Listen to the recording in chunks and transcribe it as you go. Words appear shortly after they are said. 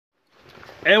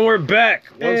And we're back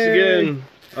once again.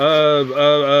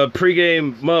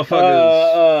 Pre-game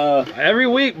motherfuckers. Every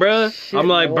week, bruh. I'm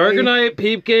like, boy. Burger night,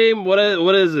 peep game. What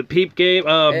is it? Peep game.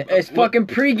 It's fucking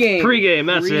pre-game. Pre-game.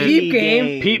 That's it. Peep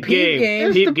game. Peep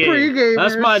game. Peep game.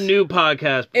 That's my new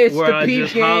podcast. It's where the I peep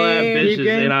just game. holla at bitches Peep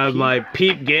game. and I'm like,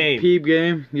 peep game. Peep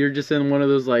game. You're just in one of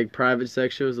those like private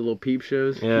sex shows, the little peep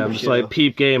shows. Yeah, I'm just like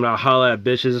peep game, and I holla at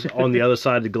bitches on the other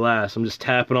side of the glass. I'm just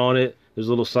tapping on it. There's a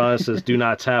little sign that says "Do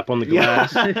not tap on the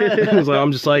glass."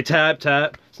 I'm just like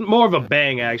tap. It's more of a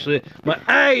bang, actually. I'm like,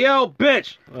 hey, yo,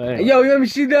 bitch. Hey, yo, let me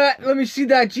see that. Let me see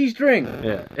that G-string.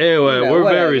 Yeah. Anyway, we're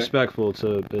very respectful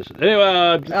to bitches.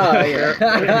 Anyway. Oh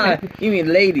yeah. You mean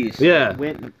ladies? Yeah.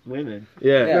 Women.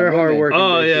 Yeah. They're hard working.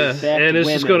 Oh yeah. Respect And it's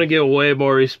women. just gonna get way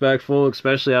more respectful,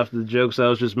 especially after the jokes I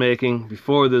was just making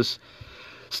before this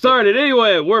started.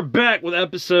 Anyway, we're back with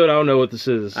episode. I don't know what this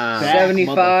is.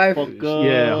 75.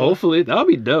 Yeah, hopefully that'll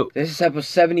be dope. This is episode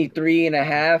 73 and a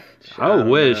half. I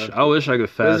wish I could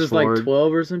fast This is forward. like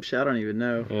 12 or some shit. I don't even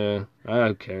know. Yeah,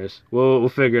 who cares? We'll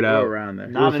figure it out. Around there.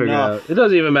 We'll figure it out. It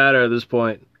doesn't even matter at this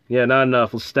point. Yeah, not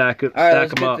enough. We'll stack it. All right, Stack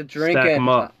let's them get up. to Stack drinking. them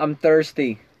up. I'm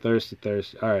thirsty. Thirsty.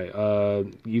 All right.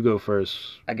 You go first.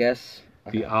 I guess.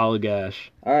 The Allagash.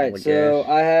 All right, so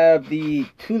I have the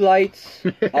 2 Lights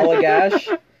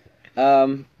Allagash.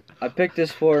 I picked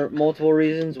this for multiple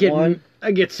reasons.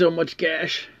 I get so much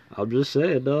cash. I'll just say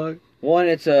it, dog. One,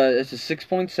 it's a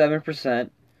 6.7%.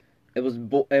 It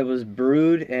was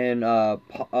brewed in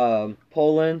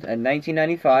Poland in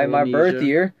 1995, my birth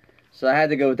year. So I had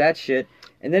to go with that shit.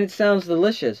 And then it sounds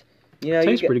delicious. You know,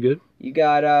 Tastes pretty good. You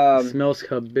got Smells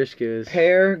hibiscus.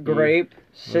 pear, grape,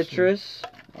 citrus.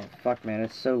 Oh fuck, man,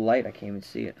 it's so light I can't even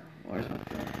see it. Where's my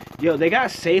phone? Yo, they got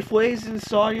Safeways in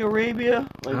Saudi Arabia.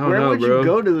 Like, I don't where know, would bro. you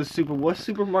go to the what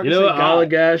supermarkets? You know what they got?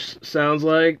 Allagash sounds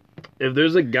like? If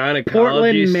there's a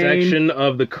gynecology Portland, Maine. section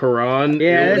of the Quran,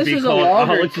 Yeah, it would this be is a called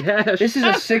lager. Allagash. This is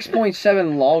a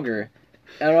 6.7 lager.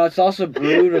 And it's also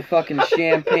brewed with fucking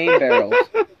champagne barrels.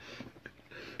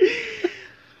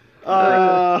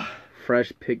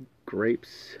 Fresh picked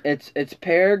grapes. It's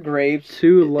pear, grapes.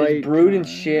 2 Light. It's brewed in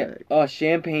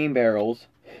champagne barrels,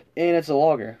 and it's a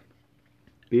lager.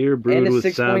 Beer brewed it's with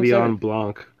 6.7. Sauvignon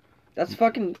Blanc. That's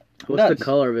fucking What's nuts. the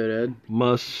color of it, Ed?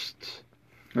 Must.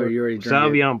 Oh, you already drank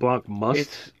it. Sauvignon Blanc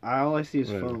must. All I see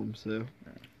is Yeah. foam. So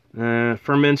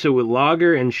Fermented with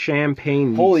lager and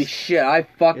champagne. Holy yeast. shit, I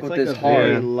fuck it's with like this a hard.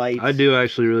 very Yeah. light. I do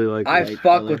actually really like I that.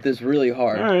 fuck color. with this really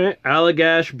hard. Alright,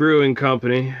 Allagash Brewing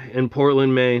Company in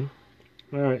Portland, Maine.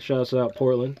 Alright, shouts out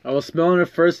Portland. I was smelling it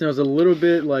first and it was a little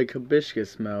bit like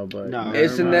hibiscus smell, but No.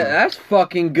 Isn't that's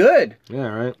fucking good. Yeah,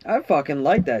 right. I fucking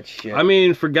like that shit. I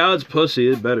mean, for God's pussy,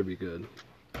 it better be good.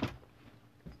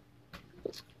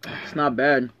 it's not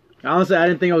bad. Honestly, I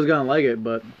didn't think I was gonna like it,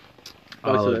 but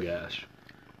Allagash.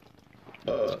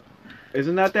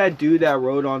 Isn't that dude that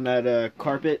rode on that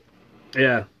carpet?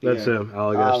 Yeah, that's Yeah. him,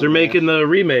 Allagash. They're Allagash. making the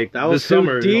remake That this was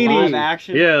summer. Houdini. Live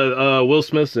action. Yeah, Will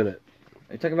Smith's in it.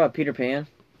 Are you talking about Peter Pan?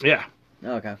 Yeah.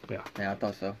 Oh, okay. Yeah. Yeah, I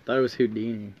thought so. thought it was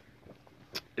Houdini.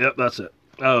 Yep, that's it.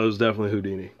 Oh, it was definitely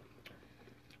Houdini.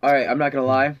 All right, I'm not gonna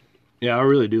lie. Yeah, I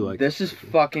really do like This is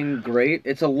fucking great.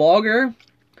 It's a lager.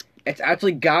 It's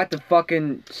actually got the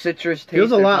fucking citrus taste.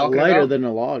 Feels a they're lot talking lighter about. than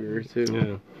a lager too.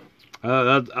 Yeah.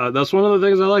 That's one of the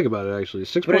things I like about it, actually.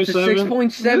 But it's a 6.7,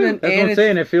 That's and what I'm it's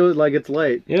saying. It feels like it's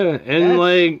light. Yeah, and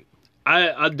like,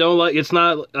 I don't like, it's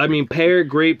not, I mean, pear,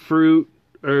 grapefruit,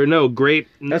 or no, grape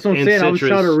That's what I'm and saying. I was citrus.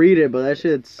 trying to read it, but that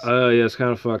shit's. Oh, yeah, it's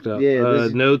kind of fucked up. Yeah,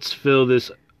 this- Notes fill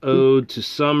this ode to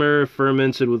summer,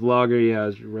 fermented with lager. Yeah,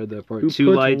 I read that part. Who 2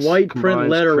 puts Lights white print combines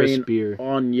lettering crisp beer.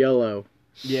 on yellow.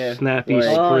 Yeah. Snappy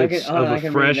Like- Oh, I spritz can- hold on, I of can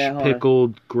a read fresh that, hold on.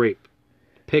 pickled grape.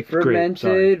 Picked grape,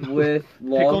 sorry. fermented with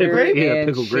lager grape? Yeah, and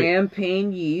pickled grape.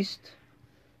 champagne yeast.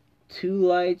 2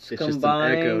 Lights It's just an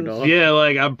echo, combined. dog. Yeah,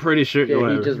 like, I'm pretty sure. Yeah, he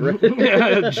whatever. just read- Yeah,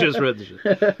 I just read the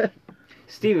shit.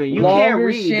 Steven, you Lager, can't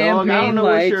read, dog. I champagne don't know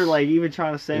what you're lights. like even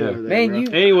trying to say Yeah. over there. Man, bro. you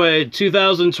Anyway,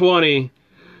 2020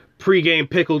 pre-game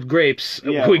pickled grapes.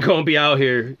 Yeah. We gonna be out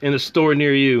here in a store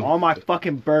near you. All my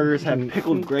fucking burgers have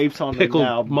pickled grapes on Pickled them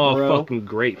now, bro. motherfucking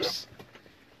grapes.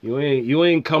 You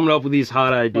ain't coming up with these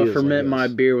hot I'll ideas. ferment my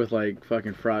like beer with like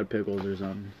fucking fried pickles or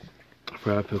something.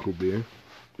 fried pickle beer.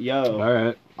 Yo, All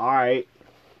right, all right.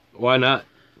 why not?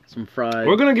 some fried.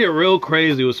 We're gonna get real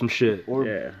crazy with some shit.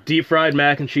 Yeah. Deep fried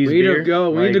mac and cheese We need beer. to go.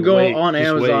 We Like, need to go wait, on just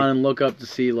Amazon wait. and look up to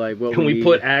see like what Can we need.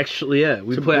 put actually? Yeah,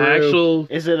 we To put brew. actual.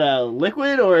 Is it a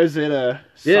liquid or is it a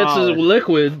Yeah, it's a solid?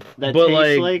 liquid, That but tastes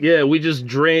like, like- yeah, we just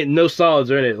drain. No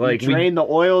solids are in it. Like You we. drain the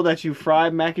oil that you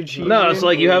fried mac and cheese. No, it's in?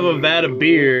 like you have a vat of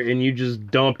beer and you just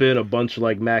dump in a bunch of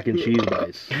like mac and cheese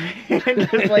bites. and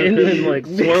just like, And then like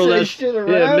mix swirl that shit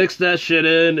around. Yeah, mix that shit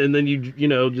in, and then you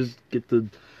know just get the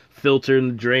filter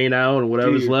and drain out, and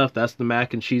whatever's Dude. left, that's the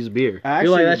mac and cheese beer. I I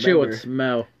feel like actually that shit would remember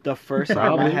smell. the first time I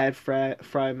Probably. had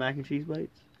fried mac and cheese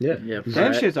bites. Yeah, Yeah, Them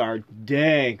fried. shits are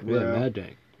dank, bro. yeah, mad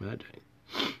dank, mad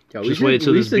dank. Yo, Just wait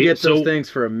till we this used to beer- get those so- things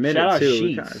for a minute Shout out too.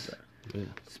 Sheetz.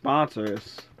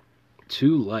 Sponsors.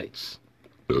 2 lights.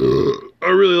 I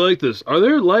really like this. Are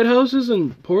there lighthouses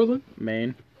in Portland?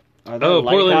 Maine. Are there Oh,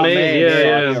 Portland, lighthouse Maine. in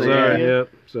Yeah, Saudi sorry, Arabia? yep.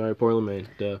 Sorry, Portland, Maine.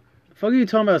 Duh. Fuck are you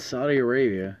talking about Saudi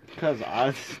Arabia? Because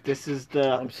this is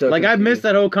the I'm so Like I confused. missed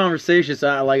that whole conversation, so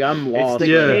I'm it's lost. the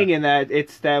Yeah. king and that's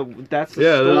the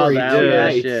Yeah, story. that's- Two yeah,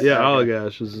 nights. shit. Yeah,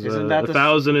 Allagash is Isn't that the-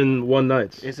 1,001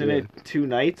 nights. Isn't yeah. it 2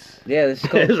 nights? Yeah, this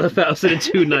is It's called.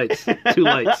 1,002 nights. 2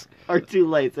 lights. Or 2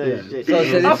 lights. Oh, Yeah. shit. So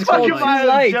I'm this is called fucking 2 my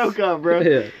lights. joke up, bro.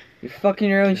 Yeah. You're fucking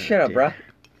your own shit up, bruh.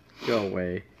 Go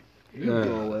away. You go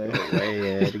away. Go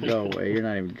away, Ed. Go away. You're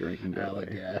not even drinking. Go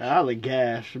away.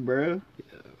 Allagash, bro.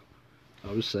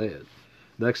 I'll just say it.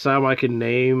 Next time I can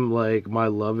name like my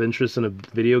love interest in a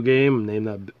video game, name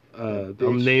that.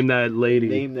 I'm name that lady.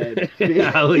 Name that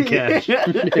Allagash.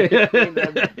 Name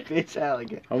that bitch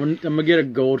Allagash. I'm gonna get a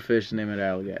goldfish and name it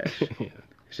Allagash. Yeah.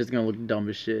 It's just gonna look dumb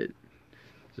as shit.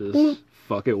 Just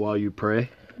fuck it while you pray.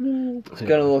 It's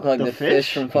gonna look like The the fish?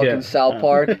 fish from fucking Yeah. South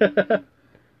Park.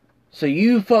 So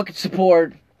you fucking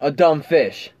support a dumb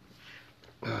fish.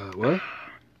 What?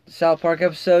 South Park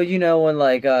episode, you know when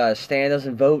like Stan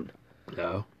doesn't vote?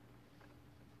 No.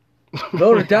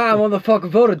 Vote or die, motherfucker,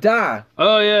 vote or die.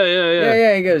 Oh yeah,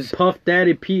 Yeah, he goes, Puff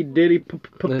Daddy, Pete Diddy, Puff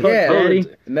Yeah. Daddy.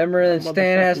 remember then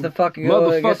Stan has to fucking go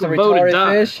against the Motherfucker, vote or retarded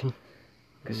die.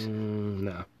 fish?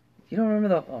 No, You don't remember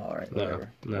the, oh, alright, no, whatever.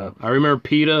 no. I remember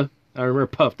PETA. I remember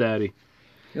Puff Daddy.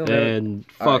 You don't remember- And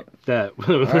Alright. fuck that.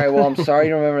 Alright, well I'm sorry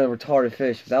you don't remember the retarded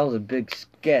fish, but that was a big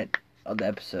skit of the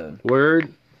episode.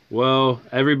 Word. Well,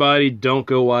 everybody, don't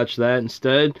go watch that.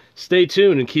 Instead, stay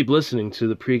tuned and keep listening to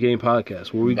the pregame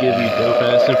podcast where we give you dope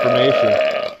ass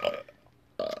information.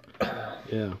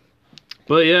 Yeah.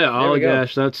 But yeah, There we go.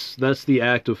 Allagash, that's the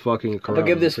act of fucking a I'm corral. gonna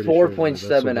give this I'm pretty sure.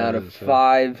 4.7 out of That's what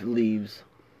 5 leaves.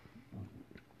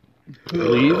 it is.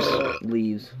 Leaves?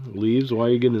 Leaves. Leaves? Why are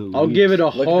you getting leaves? I'll give it a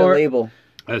Look at the hard. label.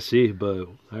 I see, but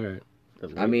alright.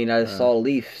 I mean, I saw a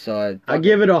leaf, so I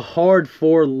give it a hard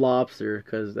 4 lobster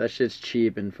because that shit's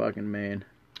cheap in fucking Maine.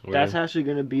 That's actually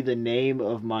going to be the name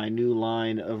of my new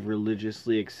line of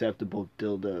religiously acceptable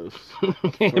dildos.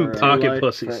 For, Pocket like-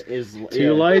 pussies.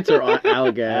 Two lights or Allagash?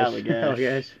 Allagash.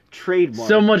 Allagash. Trademark.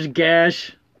 So much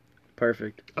gash.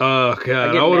 Perfect. Oh god, I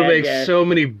I, get want to mad make gash. so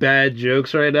many bad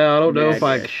jokes right now. I don't know Mad if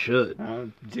I gash. should.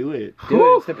 Do it. Dude,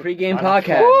 it's the pregame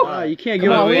podcast. Ah, you can't Come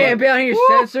give on, it we away. ain't be out here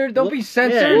censored. Don't be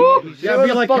censored. Yeah, Say you gotta what be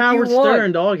the like fuck you Howard want.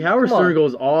 Stern, dog. Howard Come on. Stern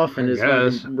goes off in his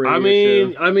Yes. fucking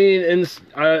radio show. I mean,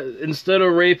 instead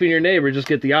of raping your neighbor, just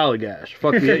get the Allagash.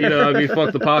 Fuck the,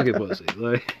 fuck the pocket pussy.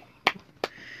 Like,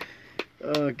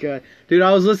 Oh god, dude,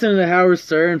 I was listening to Howard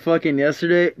Stern fucking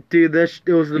yesterday, dude. It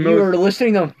was the You most. were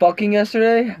listening to them fucking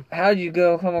yesterday? How'd you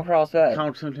come across that?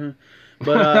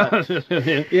 But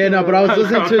yeah, no, but I was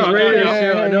listening to his radio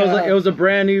show, and it was a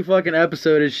brand new fucking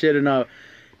episode and shit, and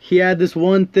he had this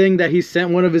one thing that he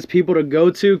sent one of his people to go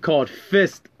to called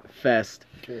Fist Fest,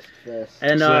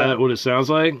 and is that what it sounds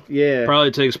like? yeah, Probably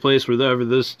takes place wherever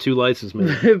this Two Lights is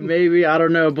made. maybe I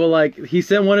don't know, but like he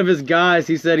sent one of his guys.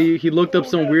 He said he looked up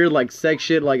some weird like sex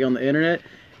shit like on the internet,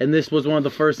 and this was one of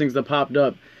the first things that popped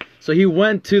up. So he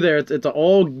went to there. It's an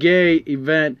all gay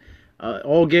event,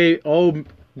 all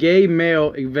gay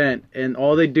male event, and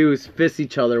all they do is fist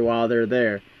each other while they're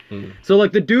there. So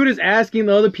like the dude is asking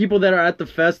the other people that are at the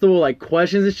festival like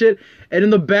questions and shit, and in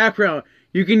the background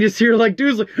you can just hear like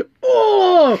dudes like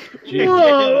oh,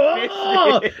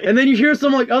 and then you hear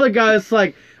some like other guys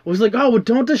like was like, oh well,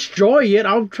 don't destroy it,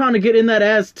 I'm trying to get in that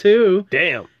ass too.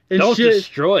 Damn. And Don't shit.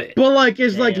 destroy it. But like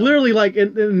it's like literally like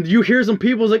and you hear some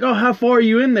people like, oh, how far are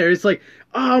you in there? It's like,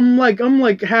 oh, I'm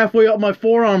like halfway up my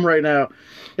forearm right now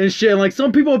and shit. And like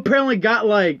some people apparently got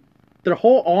like their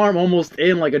whole arm almost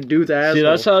in like a dude's asshole. See,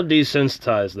 that's how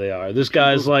desensitized they are. This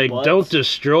guy's like, butts. don't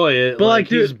destroy it. But, like like,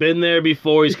 dude- he's been there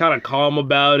before. He's kind of calm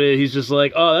about it. He's just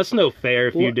like, oh, that's no fair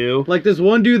if you do. Like this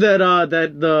one dude that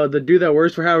the dude that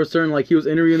works for Howard Stern, like he was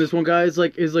interviewing this one guy. Is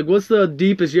like, what's the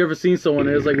deepest you ever seen someone?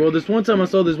 And it's like, well, this one time I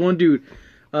saw this one dude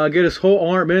get his whole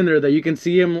arm in there that you can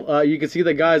see him. You can see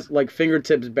the guy's like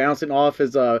fingertips bouncing off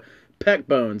his pec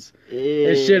bones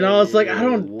and shit. And I was like, I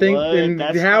don't think. And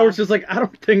Howard's just like, I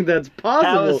don't think that's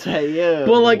possible.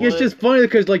 But like, it's just funny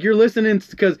because like you're listening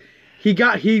because he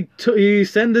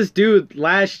sent this dude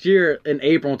last year in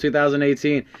April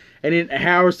 2018, and then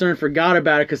Howard Stern forgot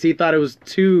about it because he thought it was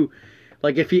too.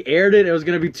 Like if he aired it, it was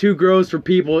gonna be too gross for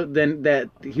people. Then that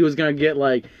he was gonna get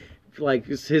like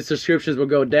his subscriptions would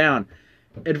go down.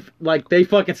 And like they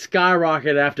fucking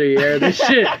skyrocketed after he aired this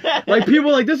shit. Like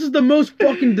people like this is the most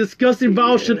fucking disgusting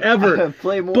vile shit ever.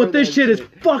 But this shit is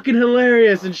fucking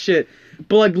hilarious and shit.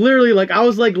 But like literally like I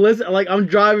was like listen like I'm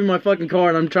driving my fucking car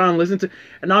and I'm trying to listen to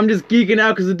and I'm just geeking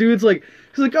out because the dude's like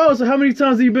he's like, oh, so how many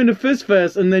times have you been to Fist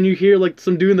Fest? And then you hear like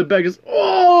some dude in the back just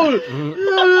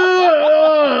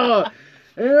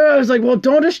yeah, it's like, well,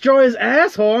 don't destroy his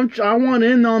asshole. I want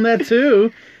in on that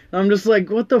too. I'm just like,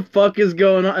 what the fuck is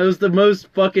going on? It was the most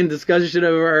fucking disgusting shit I've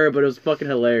ever heard, but it was fucking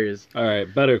hilarious. All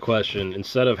right, better question.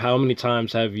 Instead of how many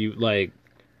times have you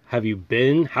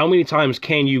been? How many times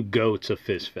can you go to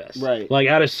Fist Fest? Right. Like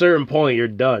at a certain point, you're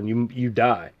done. You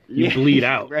die. You bleed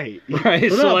out. Right. Right.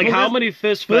 Well, so no, like, how many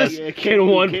Fist Fests can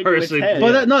one person?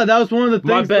 But that was one of the things.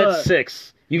 My bet's 6.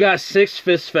 You got 6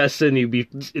 Fist Fests in you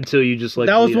until you just like.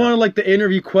 That was one of like the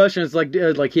interview questions. Like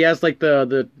he asked like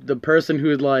the person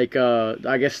who like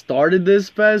I guess started this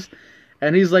fest,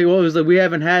 and he's like, well, it was like we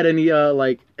haven't had any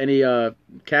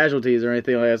casualties or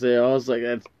anything like that. I was like,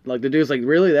 that's like the dude's like,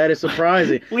 really? That is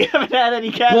surprising. We haven't had any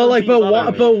casualties.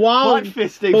 But while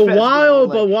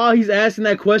he's asking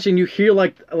that question, you hear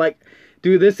like,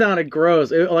 dude, this sounded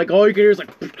gross. Like all you can hear is like.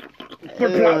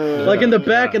 Like in the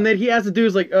back, and then he has to do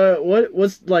is like,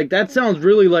 what's like that sounds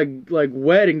really like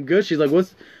wet and gushy. Like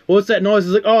what's that noise?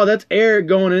 He's like, oh, that's air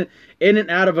going in and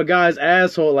out of a guy's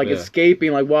asshole, like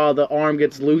escaping, like while the arm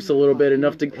gets loose a little bit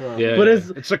enough to. Yeah, but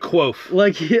it's a quof.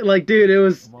 Like dude, it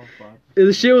was.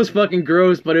 The shit was fucking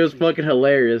gross, but it was fucking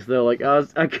hilarious though. Like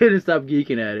I couldn't stop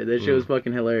geeking at it. That shit was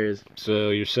fucking hilarious.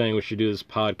 So you're saying we should do this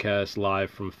podcast live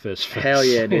from Fist Fest? Hell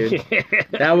yeah, dude.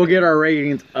 That will get our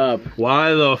ratings up.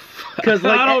 Why the fuck? Because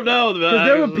like, I don't know. Because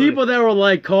there were people that were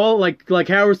like like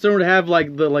Howard Stern would have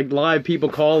like the like live people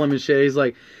call him and shit. He's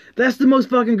like, that's the most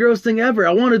fucking gross thing ever.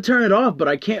 I want to turn it off, but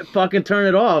I can't fucking turn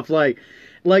it off. Like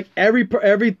every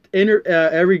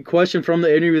question from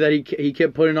the interview that he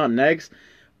kept putting on next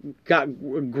got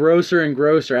grosser and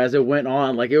grosser as it went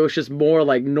on. Like it was just more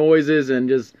like noises and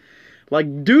just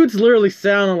like dudes literally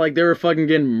sounding like they were fucking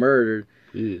getting murdered.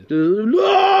 Yeah.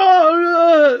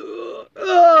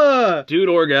 Dude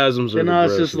orgasms are and the I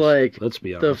was just like, let's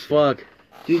be honest. The fuck,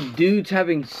 dudes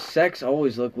having sex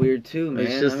always look weird too, man.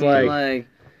 It's just a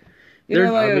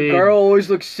girl always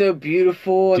looks so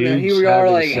beautiful, and then here we are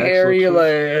like hairy,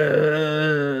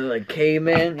 like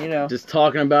caveman, you know. Just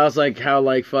talking about it's like how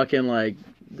like fucking like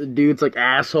the dude's like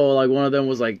asshole, like one of them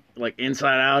was like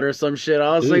inside out or some shit.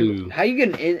 I was like, how you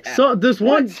getting in? So this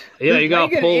one, yeah, you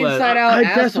gotta pull that. Inside out.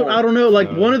 That's what I don't know.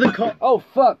 Like one of the oh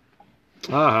fuck.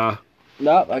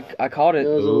 No, I caught it. It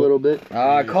was a little bit.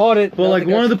 I caught it. Well, like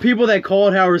one of the people that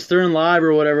called Howard Stern live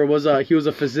or whatever was he was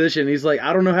a physician. He's like,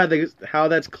 I don't know how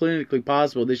that's clinically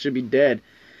possible. They should be dead.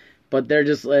 But they're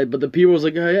just but the people was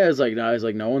like, oh yeah, it's like no, it's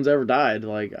like no one's ever died.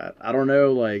 Like I don't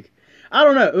know, like I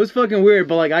don't know. It was fucking weird,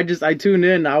 but like I tuned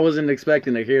in. I wasn't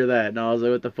expecting to hear that, and I was like,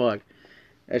 what the fuck?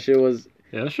 That shit was.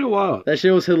 Yeah, that shit wild. That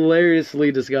shit was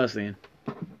hilariously disgusting.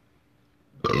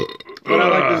 But I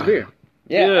like this beer.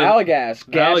 Yeah, Allagash.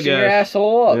 Gashing your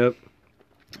asshole up. Yep.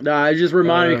 Nah, it just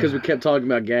reminded me because we kept talking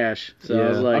about gash. So I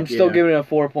was like, I'm still giving it a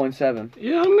 4.7.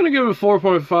 Yeah, I'm gonna give it a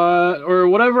 4.5 or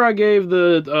whatever I gave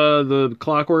the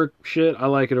Clockwork shit. I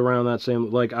like it around that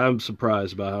same. Like I'm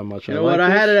surprised about how much. You know what? I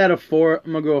had it at a 4.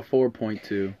 I'm gonna go a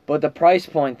 4.2. But the price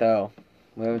point though,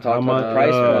 we haven't talked about the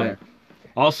price point.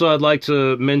 Also, I'd like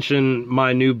to mention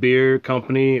my new beer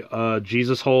company,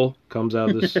 Jesus Hole, comes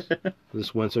out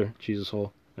this winter. Jesus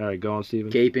Hole. All right, go on,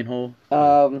 Steven. Gaping hole.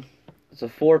 It's a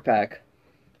 4-pack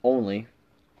only.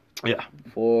 Yeah.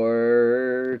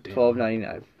 For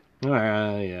 $12.99. All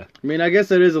right, yeah. I mean, I guess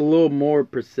it is a little more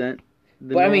percent.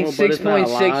 But I mean,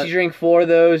 6.6. You drink 4 of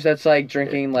those. That's like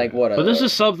drinking like what? But this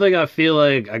is something I feel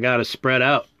like I gotta spread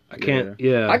out. I can't.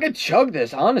 Yeah. I could chug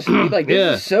this honestly. Like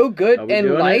this is so good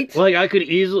and light. Like I could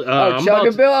easily.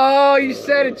 Chuggability. Oh, you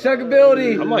said it.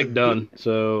 Chuggability. I'm like done.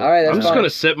 So all right, I'm just gonna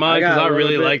sip mine because I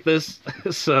really like this.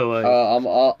 So like.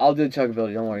 I'll do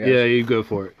chuggability. Don't worry, guys. Yeah, you go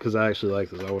for it because I actually like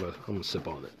this. I'm gonna sip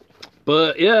on it.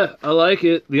 But yeah, I like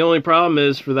it. The only problem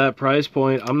is for that price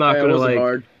point, I'm not gonna like.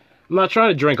 Hard. I'm not trying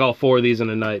to drink all 4 of these in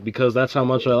a night because that's how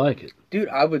much I like it. Dude,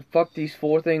 I would fuck these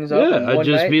 4 things up Yeah, in one I'd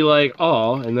just night. be like,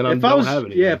 oh, and then I don't have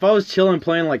it. if I was chilling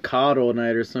playing like COD all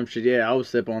night or some shit, I would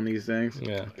sip on these things.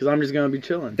 Yeah. Because I'm just gonna be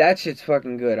chilling. That shit's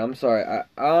fucking good. I'm sorry. I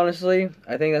honestly,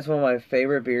 I think that's one of my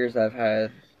favorite beers I've had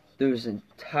through this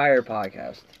entire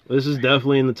podcast. This is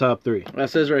definitely in the top 3. That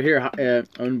says right here,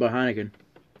 owned by Heineken.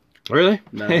 Really?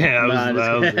 No, Yeah, nah,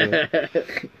 I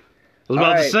was about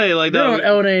All to right. say, like, They don't that.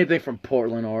 own anything from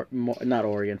Portland or not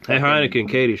Oregon. Hey, Heineken,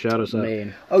 Katie, shout us out.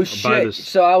 Maine. Oh buy shit! this.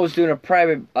 So I was doing a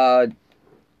private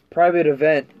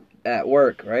event at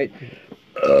work, right?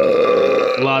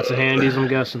 Lots of handies, I'm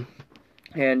guessing.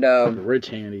 And Rich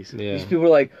handies. Yeah. these people were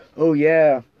like, "Oh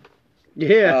yeah."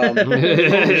 Yeah.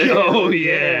 Oh,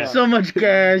 yeah. So much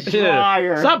cash. Yeah.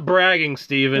 Liar. Stop bragging,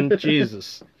 Steven.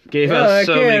 Jesus. Gave No, us I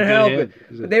so can't many help good it.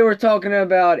 handies. They were talking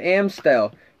about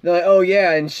Amstel. They're like, "Oh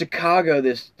yeah, in Chicago,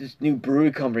 this new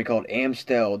brewery company called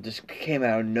Amstel just came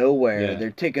out of nowhere. Yeah. They're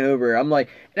taking over." I'm like,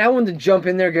 and I wanted to jump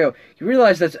in there and go, "You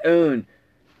realize that's owned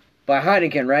by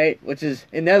Heineken, right? Which is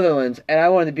in Netherlands." And I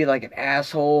wanted to be like an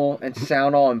asshole and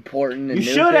sound all important. And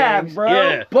You know should have, things. bro.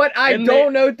 Yeah. But I And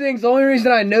don't know things. The only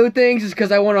reason I know things is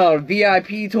because I went on a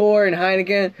VIP tour in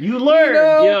Heineken. You learned.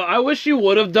 know? Yeah, I wish you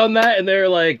would have done that, and they're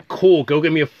like, cool, go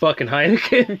get me a fucking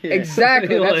Heineken.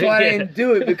 Exactly. That's Like, why I yeah. didn't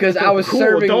do it, because I was Cool,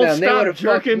 serving don't them. They stop would have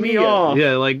fucked jerking me up. off.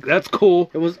 Yeah, like, that's cool.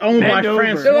 It was owned by Bend over.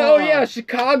 France. So, oh yeah,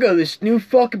 Chicago, this new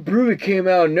fucking brewery came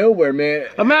out of nowhere, man.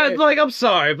 I'm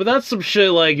sorry, but that's some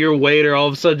shit like your waiter all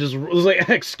of a sudden just was like,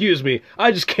 excuse me,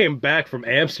 I just came back from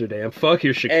Amsterdam. Fuck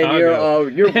your Chicago.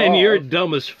 And you're and wrong. you're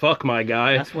dumb as fuck, my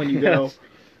guy. That's when you go.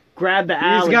 Grab the You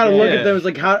alley. just gotta look Yeah. at them. It's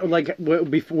like how,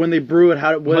 when they brew it,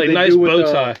 what Like, do they nice do with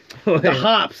bow tie. the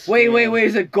hops? Wait,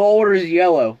 is it gold or is it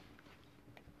yellow?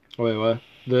 Wait, what?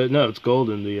 No, it's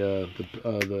golden. The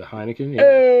Heineken.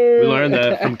 Yeah. We learned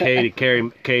that from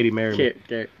Katie married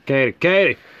me.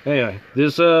 Katie. Anyway,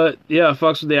 this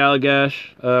fucks with the Allagash.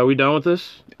 Are we done with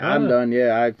this? I'm done.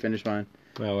 Yeah, I finished mine.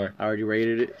 Oh, where? I already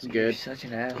rated it. It's You're good. such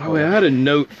an asshole. Oh, wait, I had a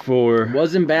note for.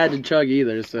 Wasn't bad to chug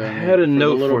either. So I had a for the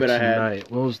note little for bit I had.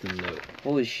 tonight. What was the note?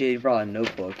 Holy shit, you brought a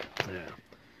notebook.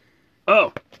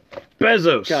 Oh,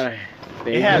 Bezos. God,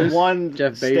 It had Bezos? one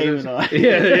Jeff statement Bezos. on it.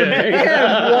 Yeah.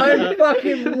 Yeah, one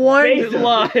fucking one. It's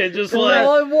lie. Just That's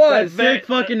all like it was. Thick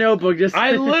fucking notebook. Just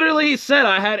I literally said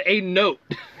I had a note.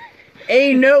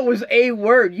 A note was a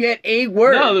word. You had a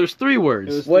word. No, there's 3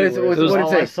 words. It was What three is it- words. what is it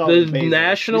All say? I saw The was Bezos.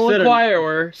 National You said it.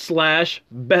 Enquirer /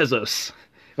 Bezos.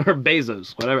 Or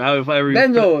Bezos, whatever. However.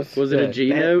 Benzos. was it a G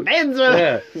note?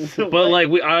 Benzo. Yeah. But like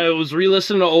I was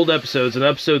re-listening to old episodes. In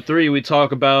episode 3, we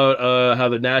talk about how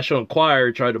the National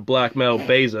Enquirer tried to blackmail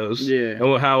Bezos. Yeah.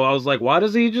 And how I was like, why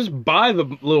does he just buy the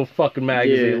little fucking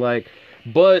magazine? Yeah. Like,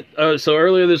 but so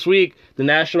earlier this week, the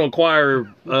National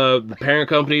Enquirer, the parent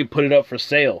company, put it up for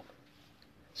sale.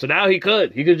 So now he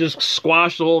could just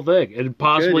squash the whole thing and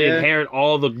possibly Could, yeah. inherit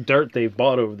all the dirt they've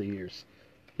bought over the years.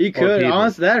 He could. people.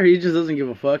 Honestly, that or he just doesn't give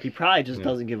a fuck. He probably just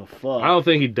doesn't give a fuck. I don't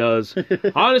think he does.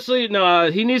 Honestly, no,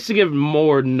 he needs to give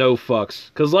more no fucks.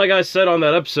 Because like I said on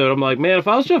that episode, I'm like, man, if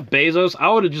I was Jeff Bezos, I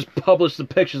would have just published the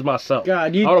pictures myself.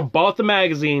 God, I would have bought the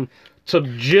magazine to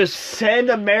just... Send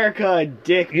America a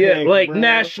dick Yeah, pic, like bro.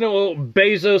 National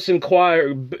Bezos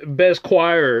Enquirer, Best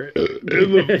Choir,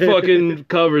 the fucking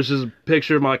covers his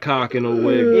picture of my cock in a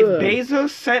wig. If Bezos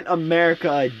sent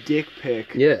America a dick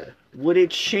pic, Yeah. would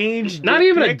it change? Not dick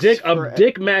even a pics dick, for a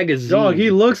dick magazine. Dog, he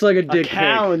looks like a a dick pic.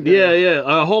 calendar? Yeah,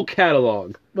 a whole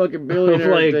catalog. Fucking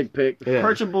billionaire Like- dick pic. Yeah.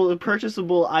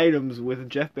 Purchasable items with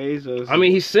Jeff Bezos. I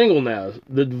mean, he's single now.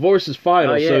 The divorce is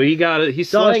final, Oh, yeah. so he got it. He's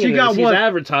Dog, slanging she got this. He's what?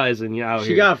 advertising out She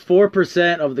here. got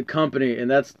 4% of the company, and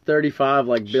that's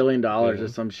 $35 billion or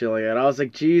some shit like that. I was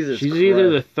like, Jesus. She's Christ. either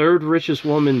the 3rd richest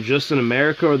woman just in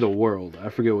America or the world. I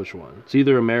forget which one. It's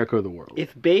either America or the world.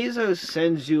 if Bezos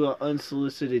sends you an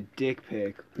unsolicited dick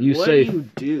pic, You what say- do you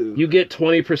do? You get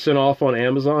 20% off on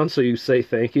Amazon, so you say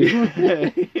thank you.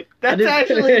 That's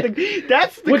actually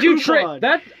that's the Would you coupon. trade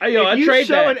that? Yo, I If you trade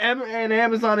show that. an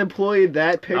Amazon employee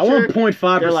that picture, I want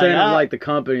 0.5% they're like, of ah. like the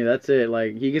company. That's it.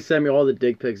 Like he can send me all the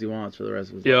dick pics he wants for the rest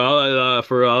of his life. Yeah,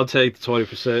 I'll take the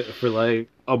 20% for like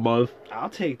a month. I'll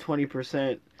take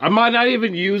 20%. I might not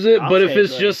even use it, I'll but if take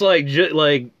it's that. just like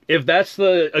if that's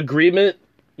the agreement,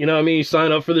 you know what I mean? You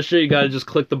sign up for the shit, you gotta just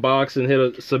click the box and hit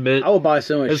a submit. I will buy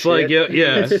so much It's shit. like, yeah.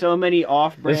 There's so many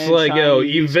off-brand. It's like, yo,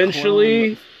 Chinese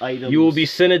eventually clone items. You will be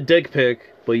sent a dick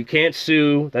pic, but you can't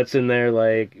sue. That's in there,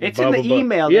 like It's blah, in the blah, blah.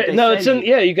 email Yeah, that they no, send it's in. you.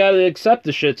 Yeah, you got to accept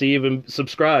the shit to even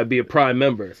subscribe, be a Prime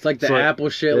member. It's like the So, Apple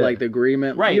shit, yeah. like the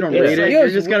agreement. Right, You don't it's read it. like- You're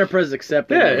just gonna press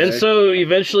accept. Yeah, anyway. and so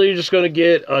eventually you're just going to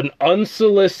get an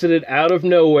unsolicited, out of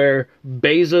nowhere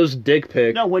Bezos dick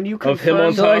pic. No, when you Of him confirm,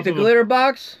 on So top like the of a- glitter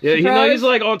box. Yeah, surprise? he's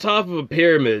like on top of a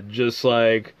pyramid, just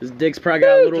like his dick's probably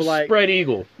got a little just like spread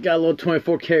eagle. got a little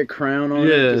 24 karat crown on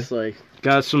Yeah. it. Just like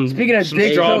Got some. Speaking of some dick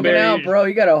poking strawberry- out, bro,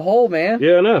 you got a hole, man.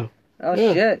 Yeah, I know. Oh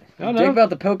Yeah. shit, I know. dick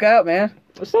about to poke out, man.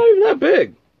 It's not even that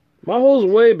big. My hole's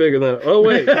way bigger than. Oh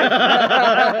wait.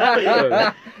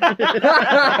 Yeah.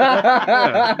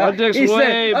 Yeah, my dick's He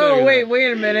way said, "Oh bigger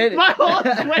wait a minute." my hole's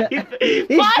way.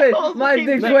 He said, "My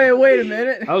dick's way. Wait a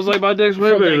minute." I was like, my dick's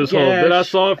way From bigger the than this hole. Then I gash.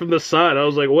 saw it from the side. I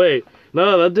was like, wait,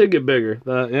 no, that did get bigger.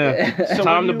 Yeah. So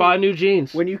Time when to you- buy new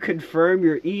jeans. When you confirm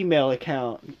your email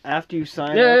account after you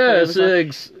sign Yeah, up, yeah. for It's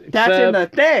Amazon, that's in the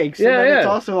thanks. Yeah, and then it's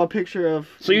yeah. also a picture of.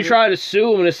 So you try to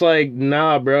sue them, and it's like,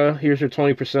 nah, bro. Here's your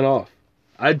 20% off.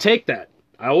 I'd take that.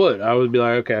 I would. I would be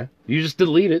like, okay, you just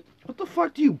delete it. What the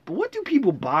fuck do you? What do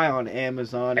people buy on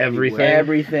Amazon? Everything. anyway?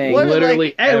 Everything. What?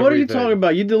 Literally, hey, what are you everything. talking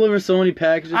about? You deliver so many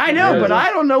packages. I from know, but Amazon. I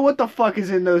don't know what the fuck is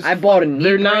in those. I bought a knee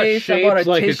They're not brace. I bought shaped a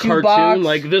like a tissue cartoon. box.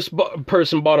 Like this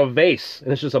person bought a vase,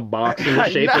 and it's just a box in the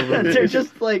shape of a They're vase.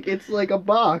 just like it's like a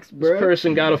box, This bro.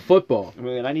 person got a football.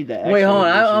 Man, I need that. Wait, hold on,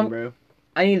 explanation, bro.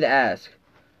 I need to ask.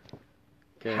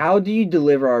 Okay. How do you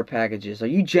deliver our packages? Are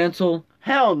you gentle?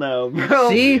 Hell no, bro.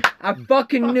 See, I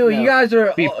fucking knew it. You No. guys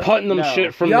are. Be putting them No.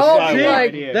 shit from Y'all the see, sidewalk. like,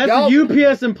 idea. That's y'all- a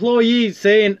UPS employee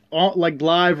saying like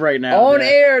live right now. on that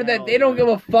air that Hell they don't no. give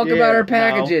a fuck Yeah, about our no.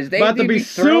 packages. They About to need be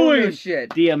throwing suing. this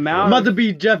shit. The I'm amount about of to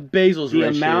be Jeff Bezos. the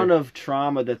right amount here. of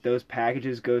trauma that those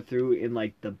packages go through in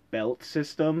like the belt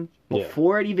system Yeah.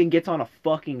 before it even gets on a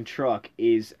fucking truck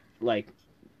is like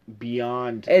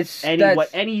beyond It's what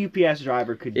any UPS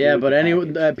driver could do. Yeah, with but the any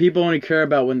package. people only care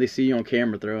about when they see you on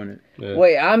camera throwing it. Yeah.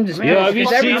 Wait, I'm just. Yeah, have you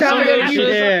because every seen time some I of go those to shit?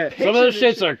 use Yeah. Some of those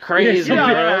shits are crazy, Yeah,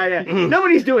 bro. yeah.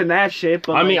 Nobody's doing that shit.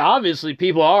 But I mean, like, obviously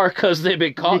people are because they've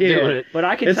been caught Yeah. doing it. but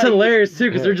I can. It's tell you, hilarious too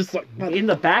because Yeah. they're just like, in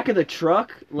the back of the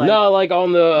truck. Like, No, like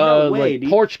on the No way, like dude.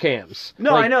 porch cams.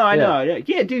 No, Like, I know. yeah.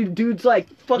 Yeah, dude's like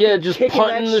fucking. Yeah, just kicking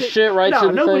punting that the shit right no, to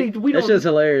the nobody. thing. We that's don't. just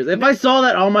hilarious. If I saw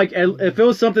that on like, if it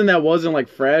was something that wasn't like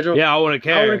fragile, Yeah, I wouldn't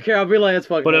care. I wouldn't care. I'd be like, that's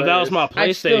fucking. But if that was my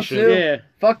I'd still PlayStation, sue. yeah,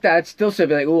 Fuck that. I'd still say,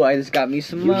 be like, ooh, I just got me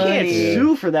some You money. can't Yeah.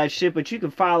 sue for that shit, but you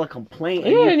can file a complaint.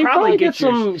 yeah, and you probably get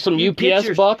your- some you get UPS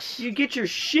your- bucks. You get your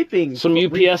shipping. Some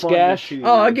UPS refunded gash. to you.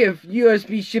 Oh, I give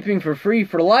USB shipping for free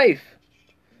for life.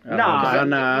 nah, Nah, I don't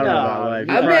know about nah. life.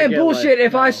 You I probably mean, bullshit.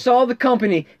 If I saw the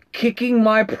company kicking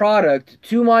my product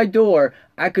to my door,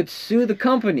 I could sue the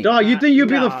company. Dog, you think you'd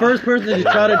be the Nah. first person to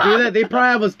try to do that? They probably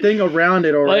have a thing around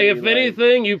it Like already. if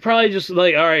anything, you probably just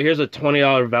like, all right, here's a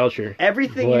 $20 voucher.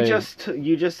 Everything Like-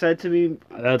 you just said to me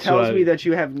That's tells what I- me that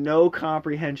you have no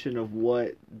comprehension of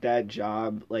what that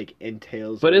job like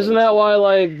entails. But or isn't what that it's why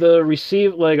like the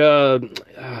receive like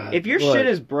if your what? shit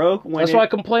is broke when That's it, why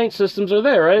complaint systems are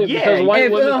there, right? Yeah, Because white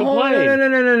If- women hold on,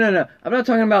 complain. no. I'm not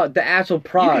talking about the actual you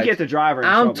product. can get the driver in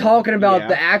I'm trouble. talking about Yeah.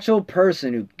 the actual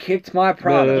person who kicked my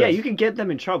product. Yeah, you can get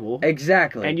them in trouble.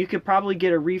 Exactly. And you could probably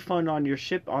get a refund on your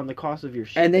ship on the cost of your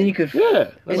ship. And then you could. Yeah,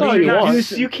 that's And all you you got want.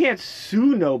 use- You can't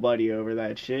sue nobody over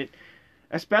that shit.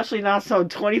 Especially not some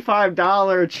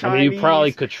 $25 I Chinese mean, you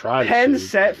probably could try to pen sue.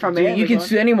 set from Dude, Amazon. you can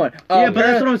sue anyone. Yeah, but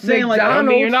that's what I'm saying, like, I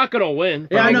mean, you're McDonald's- not gonna win.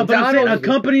 Yeah, I know, but I'm saying a McDonald's-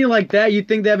 company like that, you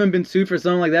think they haven't been sued for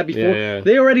something like that before? Yeah.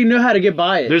 They already know how to get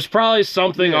by it. There's probably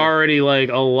something Yeah. already like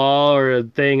a law or a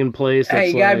thing in place. That's Hey,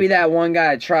 you gotta like, be that one guy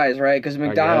that tries, right? Because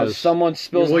McDonald's, guess. someone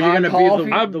spills well, you're hot gonna coffee.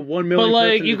 be the 1 But million.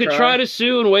 like, you could try to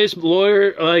sue and waste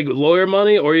lawyer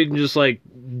money, or you can just like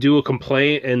do a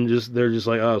complaint and just they're just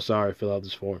like, oh, sorry, fill out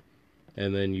this form,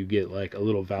 and then you get like a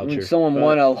little voucher. Someone But-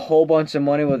 won a whole bunch of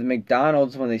money with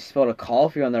McDonald's when they spilled a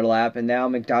coffee on their lap, and now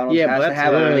McDonald's Yeah, but has to that's-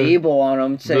 have a yeah. label on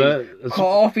them saying But-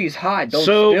 coffee's hot, don't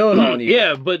so spill it on you.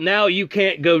 yeah, but now you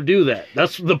can't go do that.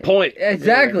 That's the point.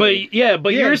 Exactly. But yeah,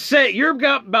 but Yeah. you're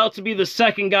about to be the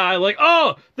second guy. Like,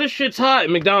 oh, this shit's hot.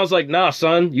 And McDonald's like, nah,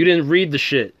 son, you didn't read the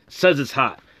shit. It says it's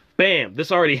hot. Bam,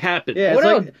 this already happened. Yeah,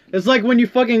 What it's like when you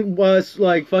fucking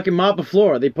fucking mop a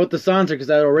floor. They put the signs there because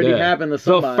that already Yeah. happened to The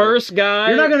somebody. first guy.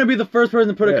 You're not gonna be the first person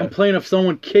to put a Yeah. complaint of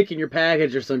someone kicking your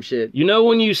package or some shit. You know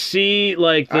when you see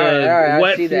like the all right,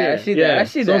 wet. I see that. I see yeah. that. I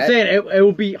see So that. I'm saying it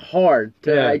will be hard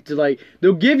to, Yeah. like,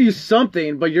 they'll give you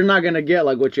something, but you're not gonna get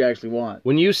like what you actually want.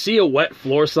 When you see a wet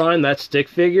floor sign, that stick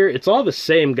figure, it's all the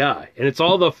same guy, and it's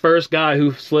all the first guy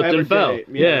who slipped Ever and fell. did it.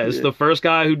 Yeah. Yeah, it's the first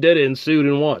guy who did it and sued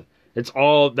and won. It's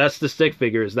all that's the stick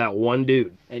figure is that one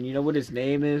dude. And you know what his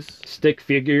name is? Stick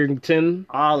Figurington.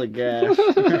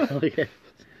 Oligash.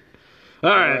 All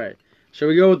right. Shall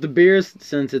we go with the beers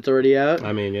since it's already out?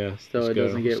 I mean, yeah. So it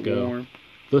doesn't get Let's go. warm.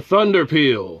 The Thunder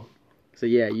Peel. So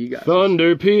yeah, you guys.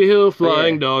 Thunder Peel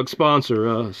Flying yeah. Dog sponsor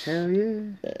us. Hell yeah.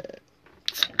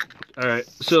 All right,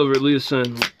 Silver, lead us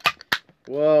in.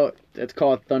 Well, it's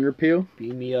called Thunder Peel.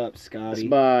 Beam me up, It's Scotty.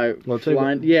 by Well, take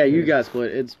Flying. it. Yeah, you guys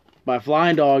split. It's by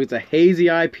Flying Dog. It's a hazy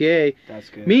IPA. That's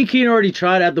good. Me and Keen already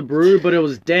tried it at the brewery, but it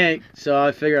was dank, so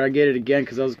I figured I'd get it again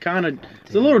because I was a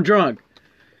little drunk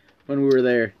when we were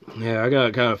there. Yeah, I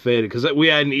got kind of faded because we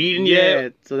hadn't eaten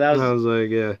yet. So that I was. was like,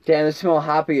 yeah. Damn, it smells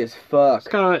hoppy as fuck.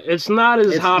 It's not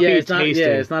as hoppy it's not, tasting.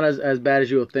 yeah, it's not as bad as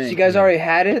you would So think. you guys already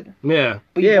had it, Yeah,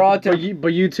 but you brought it to. but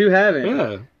you two haven't.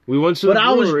 yeah. We went to But the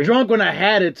I was brewery. drunk when I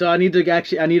had it, so I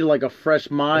needed like a fresh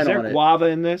Is mind there on it. guava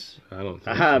in this? I don't. I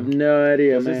Think have so. no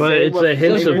idea, Does it man. But say it's what a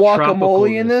hint There's of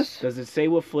guacamole in tropicalness. this. Does it say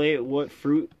what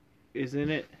fruit is in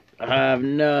it? I have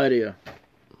no idea.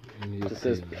 It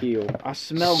says peel. I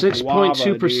smell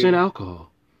 6.2% guava,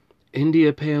 alcohol.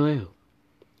 India Pale Ale. dude.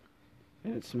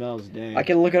 And it smells dang. I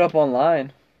can look it up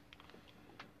online.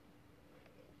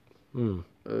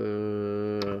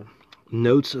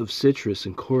 Notes of citrus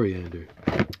and coriander.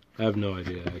 I have no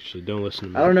idea, actually. Don't listen to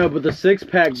me. I don't know, but the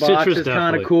 6-pack box Citrus is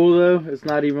kind definitely. of cool though. It's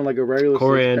not even like a regular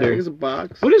Coriander. 6-pack. It's a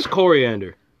box. What is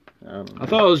coriander? I don't know. I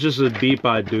thought it was just a beat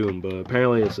by Doom, but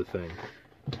apparently it's a thing.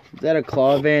 Is that a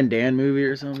Claude Van Damme movie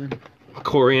or something?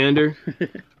 Coriander?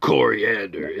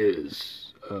 Coriander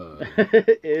is...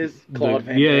 Is Claude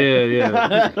Van Damme.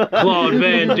 yeah. Claude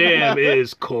Van Damme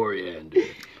is coriander.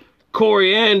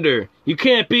 Coriander, you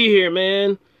can't be here,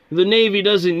 man. The Navy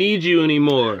doesn't need you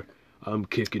anymore. I'm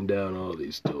kicking down all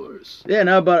these doors. Yeah,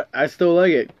 no, but I still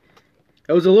like it.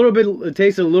 It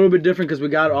tasted a little bit different because we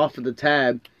got it off of the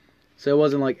tab. So it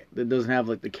wasn't like, it doesn't have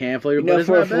like the can flavor, You but know, it's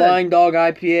for a not bad. Flying Dog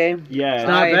IPA, Yeah, It's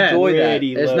not I bad. enjoy that.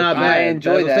 Pretty It's low not key. bad. I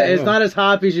enjoy That's what I'm that. saying. It's not as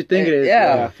hoppy as you think it is.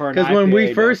 Yeah. for an Because when we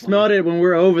IPA, first definitely. smelled it, when we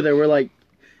were over there, we're like,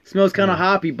 smells kind of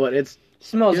hoppy, but it's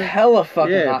smells Yeah. hella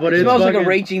fucking Yeah, hot. but It it's smells like a fucking-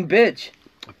 raging bitch.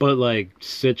 But like,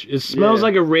 it smells Yeah.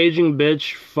 like a raging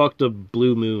bitch fucked a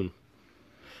blue moon.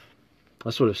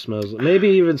 That's what it smells like. Maybe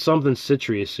even something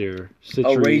citrus here.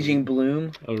 A raging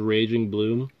bloom. A raging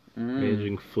bloom.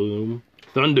 Raging flume.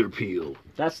 Thunder Peel.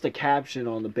 That's the caption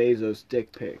on the Bezos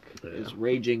dick pic. Is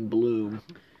Raging Bloom.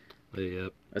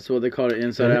 Yep. that's what they call it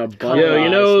inside out. Come Yo, on. you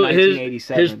know it's his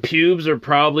 1987. pubes are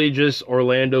probably just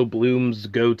Orlando Bloom's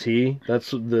goatee.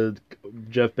 That's the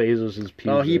Jeff Bezos' pubes.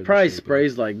 Oh, he are probably just-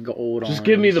 sprays like gold on Just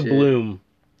give me and the shit. bloom.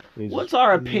 He's What's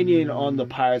our opinion on the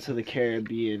Pirates of the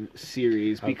Caribbean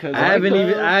series? Because I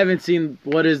haven't seen,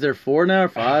 what is there, 4 now or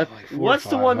 5? What's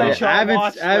the one that Yeah, I y'all haven't-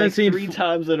 watched I haven't like seen 3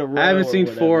 times in a row? I haven't seen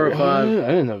or 4 or whatever? 5.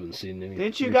 I haven't seen any.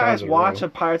 Didn't you 3 guys times in a watch row. a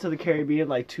Pirates of the Caribbean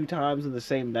like 2 times in the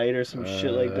same night or some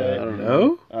shit like that? I don't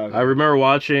know. Okay. I remember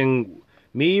watching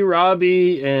me,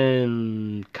 Robbie,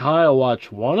 and Kyle watch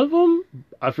one of them.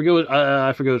 I forget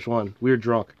which one. We were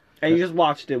drunk. And you just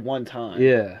watched it one time.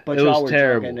 Yeah, But it y'all was were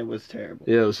terrible. drunk and it was terrible.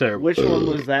 Yeah, it was terrible. Which one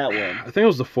was that one? I think it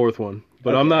was the 4th one,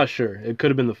 but I'm not sure. It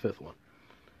could have been the 5th one.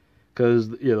 Because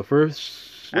the first.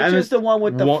 Which is the one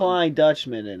with the One- Flying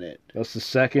Dutchman in it? That's the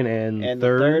 2nd and And the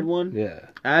third. third one? Yeah,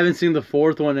 I haven't seen the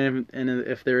 4th one, and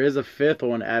if there is a 5th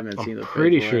one, I haven't seen I'm the 5th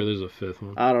pretty one. sure there's a 5th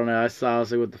one. I don't know. I saw. I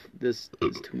was like, "What this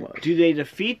is too much." Do they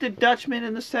defeat the Dutchman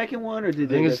in the second one, or did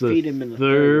I think they it's the defeat him in the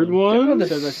third one? one. The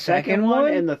So the second second one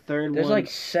one? and the third There's one. like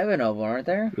 7 of them, aren't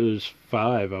there? There's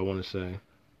 5, I want to say.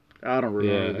 I don't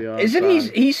remember. Yeah. To be honest.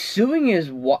 Isn't he's suing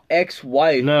his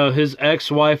ex-wife? No, his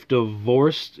ex-wife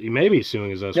divorced. He may be suing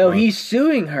his ex-wife. No, he's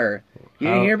suing her. You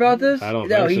didn't hear about this? I don't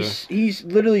No, think he's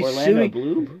literally Orlando suing.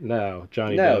 Bloom? No,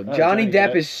 Johnny No, Depp. Johnny Johnny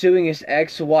Depp Depp. is suing his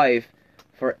ex-wife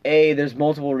for there's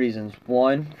multiple reasons.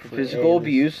 1, for physical aliens.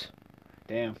 abuse.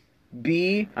 Damn.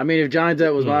 B, I mean, if Johnny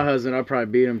Depp was my husband, I'd probably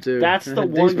beat him too. That's the He's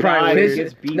one guy probably that weird.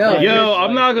 gets beat No, by Yo, this, I'm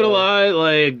like, not gonna lie.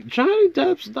 Like Johnny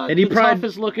Depp's not And he the probably-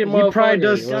 toughest looking he probably motherfucker.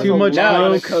 does Like, too much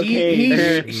no, coke.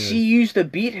 she used to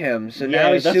beat him, so Yeah,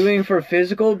 now he's that's- suing for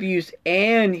physical abuse,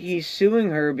 and he's suing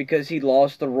her because he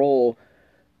lost the role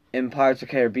in Pirates of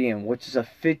the Caribbean, which is a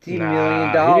 $50 Nah, million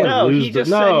he dollars. didn't No, lose he the-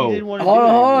 just said no. he didn't want to Hold do on,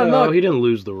 it. hold on. No, look. he didn't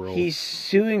lose the role. He's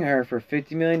suing her for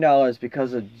 $50 million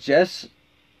because of just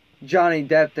Johnny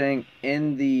Depp thing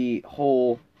in the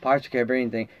whole Pirates of the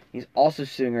Caribbean thing. He's also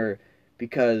suing her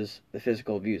because the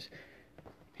physical abuse.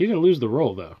 He didn't lose the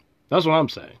role though. That's what I'm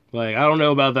saying. Like I don't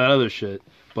know about that other shit,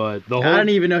 but the whole I didn't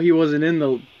even know he wasn't in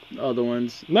the other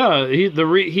ones. no, he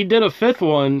did a 5th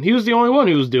one. He was the only one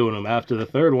who was doing them. After the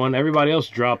 3rd one, everybody else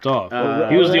dropped off.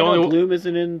 He was the Orlando only one. Bloom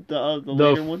isn't in the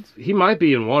later ones? He might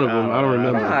be in one of them. I don't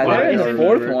remember. Nah, But- they're in is the it-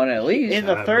 4th one at least. In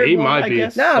the He third one, might I be.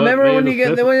 guess. Nah, But remember maybe when the you get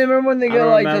fifth- remember when they I go don't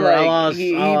like to remember. I like lost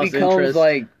he interest. becomes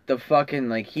like the fucking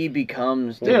like he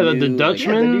becomes the Yeah, the new,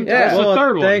 Dutchman. Like, That's yeah. the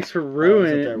third one. Thanks for ruining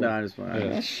that's the it. third No, one. I'm just fine. Yeah.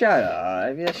 Man, shut up.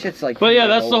 I mean, that shit's like. But yeah,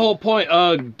 that's the whole point.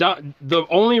 The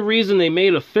only reason they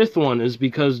made a fifth one is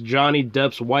because Johnny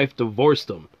Depp's wife divorced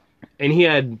him, and he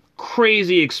had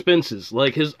crazy expenses.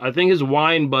 Like I think his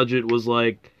wine budget was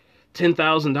like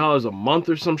 $10,000 a month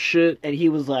or some shit. And he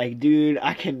was like, dude,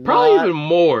 I can Probably even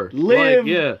more. live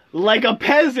Like, like a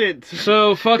peasant.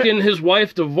 So fucking his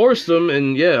wife divorced him,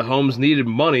 and yeah, Holmes needed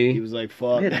money. He was like,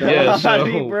 fuck. Yeah,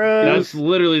 so bro. that's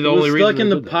literally the He only was reason. stuck in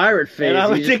they the did that. pirate phase. And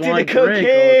I'm He just addicted to wanted drink all the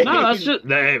cocaine. time. No, that's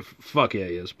just fuck yeah,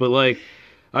 he is. But like,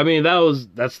 I mean,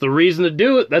 that's the reason to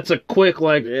do it. That's a quick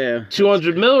like Yeah.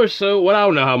 200 mil or so. Well, I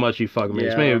don't know how much he fucking makes.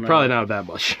 Yeah, I Maybe don't know. probably not that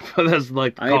much. But that's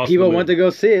like the I mean, cost people of the went to movie. go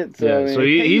see it. So, Yeah, I mean, so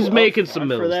Pay he's you making upfront some for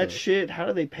millions that though. shit. How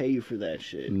do they pay you for that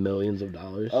shit? Millions of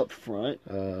dollars. Up front.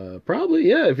 Probably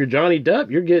yeah. If you're Johnny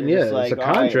Depp, you're getting it's a all right,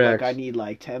 contract. look, I need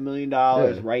like $10 million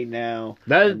Yeah. right now.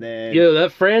 That and then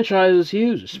that franchise is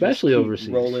huge, especially just keep overseas.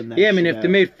 rolling that yeah, I mean, shit if they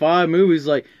out. made 5 movies,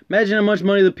 like, imagine how much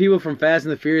money the people from Fast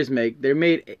and the Furious make. They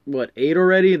made, what, 8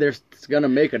 already? They're gonna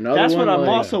make another That's one? what I'm Like,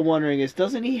 also wondering is,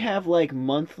 doesn't he have like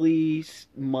monthly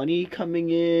money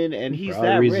coming in, and he's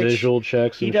Probably that rich? residual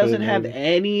checks. He and doesn't shit, have maybe.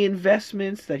 any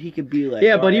investments that he could be like.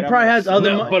 Yeah, all but he right, probably I'm has gonna other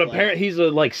sell No, mo- but like- apparently he's a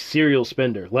like serial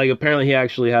spender. Like apparently he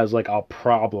actually has like a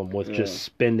problem with Yeah. just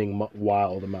spending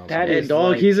wild amounts. That of Hey, money. is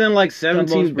dog, like he's in like the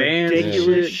 17 most bands and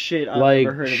ridiculous shit. shit I've like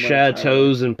ever heard in my entire life.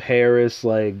 chateaus in Paris,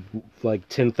 like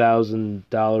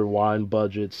 $10,000 wine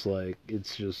budgets. Like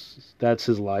it's just that's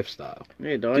his lifestyle.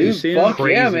 Hey, dog, you Dude, see fuck him?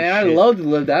 yeah, Crazy man! I shit. love to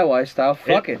live that lifestyle.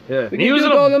 Fuck it. Yeah, We he can was do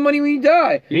in it a- all the money when you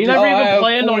die. He Oh, never I even have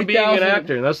planned on being an 40,000.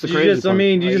 actor. That's the You crazy just, I part.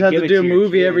 mean, you Like, just have give to it do a to your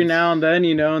movie every kids. now and then,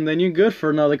 and then you're good for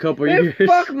another couple Man, years.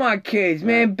 fuck my kids,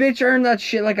 man. Bitch, earn that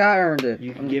shit like I earned it.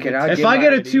 You can I'm give kidding. it I'll to If give I my-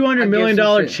 get a I $200 give million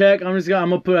some shit. check, I'm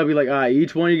gonna put. I'll be like, all right,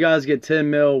 each one of you guys get 10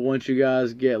 mil once you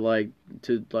guys get like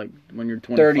to like when you're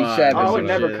 25. 37. I or would some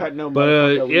never shit. cut no. But,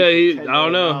 motherfucker yeah, losing he- $10 I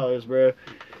don't know. million, bro.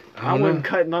 I don't wouldn't know.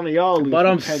 cut none of y'all. Losing But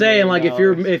I'm $10 saying, like,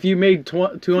 million. if you made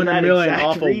 200 that million exact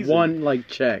off of reason. one like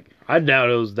check, I doubt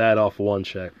it was that off one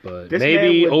check, but This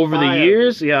maybe man would over the buy a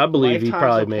years, yeah, I believe he lifetime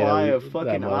probably made supply a, of that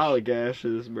fucking much.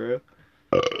 allegashes, bro.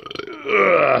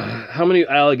 How many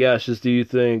allegashes do you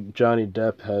think Johnny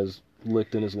Depp has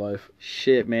licked in his life?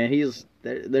 shit, man,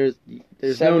 there's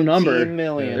no 17 number.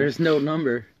 million. There's no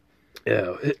number.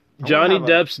 Yeah, Johnny have a-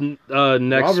 Depp's next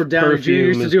Robert Downey Jr. perfume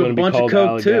used to is do a going to be bunch of called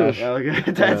coke, too.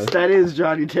 Allagash. That is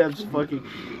Johnny Depp's fucking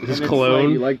His and it's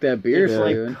cologne. You like that beer, It's so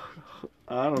like- dude.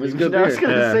 I don't It's even good know. I was beer.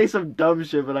 gonna Yeah. say some dumb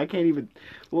shit, but I can't even.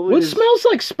 What is- smells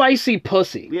like spicy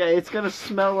pussy? Yeah, it's gonna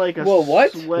smell like a Whoa,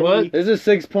 what? sweaty What? This is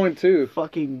 6.2.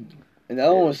 fucking. And the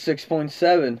other one was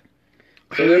 6.7.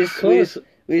 So That's close.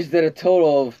 we just did a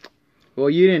total of. Well,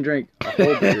 you didn't drink a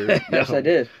whole beer. Yes, I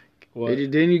did. What?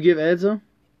 Didn't you give Ed some?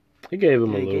 He gave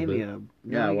him Yeah, a he little gave me bit. a.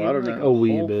 Yeah, he well, I gave me don't like know. A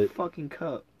wee whole bit. Fucking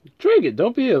cup. Drink it.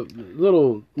 Don't be a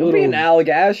little. Don't be an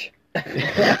allagash.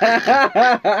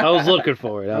 I was looking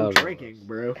for it. I I'm don't know. drinking,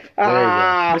 bro.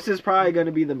 Ah, This is probably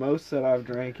gonna be the most that I've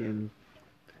drank in.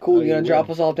 cool. Oh, You gonna you drop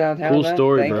will. us all downtown? Cool then?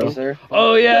 story, Thank bro. you, sir.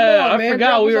 Oh yeah, Come on, I man, forgot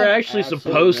drop we us were off. actually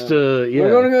Absolutely supposed to. Yeah,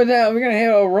 We're gonna go down. We're gonna hit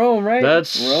a Rome, right?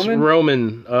 that's Roman.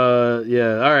 Roman. Yeah.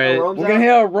 All right. Rome's We're gonna hit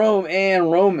a Rome and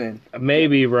Roman.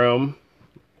 Maybe Rome.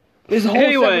 This is a whole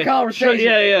Anyway, separate conversation.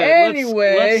 yeah.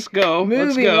 Anyway, let's go. Let's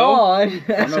moving go. on. I don't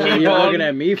know what Keep you're on- looking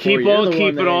at me for. keep You're on the one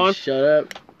keeping that ain't on. Shut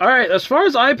up. All right. As far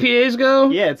as IPAs go,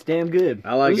 Yeah, it's damn good.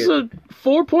 I like this it. is a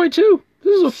 4.2.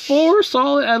 This is a 4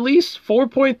 solid, at least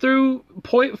 4.3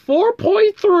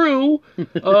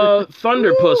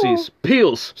 Thunder pussies.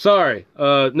 Peels. Sorry.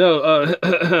 No,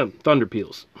 Thunder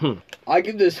peels. I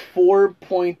give this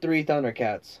 4.3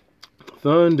 Thundercats.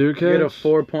 Thundercats. Get a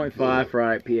 4.5 for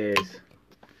IPAs.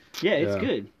 Yeah, it's Yeah.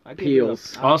 good. I give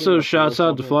Peels. it a- I'll Also, give it a shouts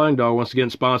out to 4.5. Flying Dog once again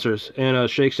sponsors and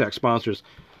Shake Shack sponsors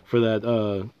for that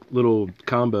little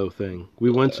combo thing we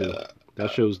went to.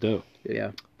 That show's dope.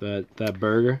 Yeah. That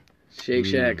burger. Shake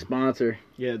Shack sponsor.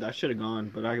 Yeah, I should have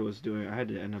gone, but I had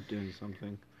to end up doing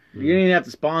something. You didn't even have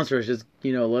to sponsor us. Just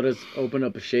let us open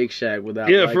up a Shake Shack without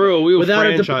Yeah, like, for real. We will without a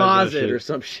franchise that deposit shit. or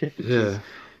some shit. Yeah.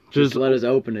 Just let us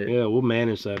open it. Yeah, we'll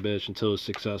manage that bitch until it's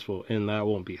successful, and that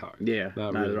won't be hard. Yeah,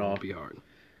 That not really at all. won't be hard.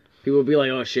 People will be like,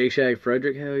 "Oh, Shake Shack,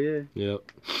 Frederick, hell yeah!" Yep.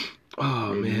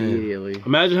 Oh man. Immediately.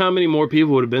 Imagine how many more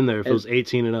people would have been there if it was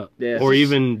 18 and up, Yeah. or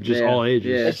even just Yeah. all ages.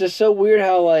 Yeah. It's just so weird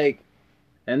how like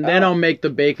And then Oh. I'll make the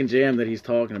bacon jam that he's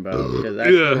talking about because I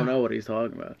Yeah. don't know what he's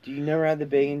talking about. Do you never had the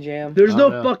bacon jam? There's no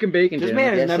no. fucking bacon This jam. man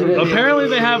has Yes, never it is. been- Apparently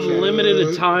they have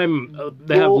limited time.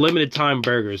 They have limited time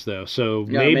burgers though. So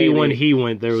Yeah, maybe when maybe. he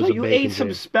went, there was So a you bacon ate some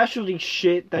jam. specialty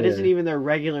shit that Yeah. not even their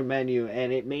regular menu,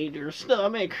 and it made your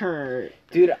stomach hurt.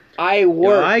 Dude, I Yo,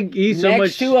 work I eat so next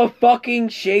much. to a fucking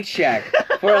Shake Shack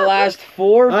for the last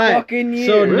 4 Alright, fucking years.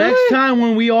 So next time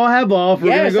when we all have off, we're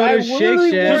Yes, gonna I go to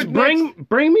literally Shake Shack. Just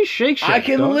bring me Shake Shack. I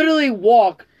can dog. literally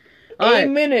walk Alright, a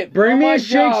minute. Bring from me my a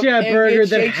Shake job Shack and burger get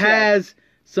that Shake Shack. has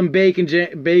some bacon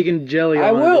jelly on I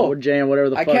it, will. or jam,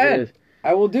 whatever the I fuck can. it is.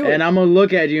 I will do it. And I'm gonna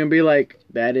look at you and be like,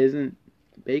 "That isn't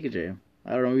bacon jam.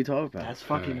 I don't know what you're talking about." That's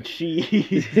fucking Alright.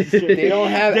 cheese. They don't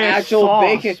have There's actual sauce,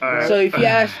 bacon. Alright. So if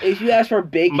you ask for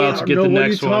bacon, I'm about to I get don't the know what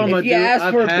next you're one. talking about, If you dude. ask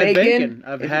I've for had bacon-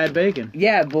 I've had bacon.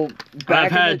 yeah, but I've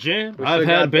back in had the- jam. We I've still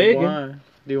got had the bacon. wine.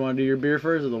 Do you want to do your beer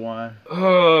first or the wine?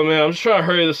 Oh man, I'm just trying to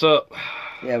hurry this up.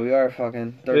 Yeah, we are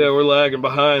fucking 30. Yeah, we're lagging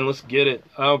behind. Let's get it.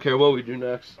 I don't care what we do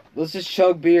next. Let's just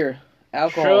chug beer,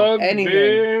 alcohol, Chug anything.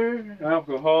 beer,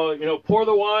 alcohol. You know, pour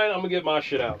the wine. I'm gonna get my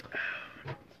shit out.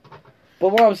 But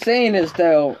what I'm saying is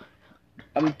though,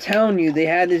 I'm telling you, they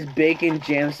had this bacon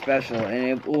jam special,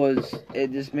 and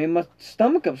it just made my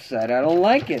stomach upset. I don't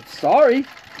like it.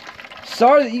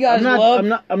 Sorry that you guys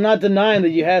I'm not denying that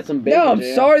you had some bacon. No, I'm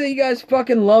jam. sorry that you guys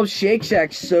fucking love Shake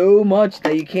Shack so much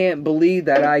that you can't believe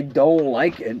that I don't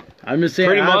like it. I'm just saying.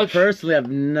 Pretty I much. personally have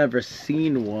never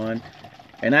seen one,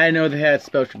 and I know they had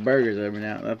special burgers every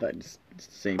now and then. I thought it's the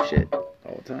same shit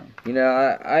all the time. You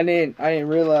know, I didn't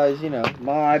realize. You know,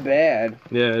 my bad.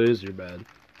 Yeah, it is your bad.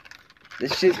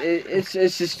 This shit, it's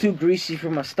just too greasy for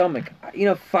my stomach. You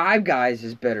know, Five Guys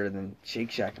is better than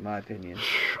Shake Shack in my opinion.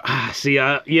 See,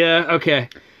 yeah, okay.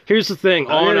 Here's the thing.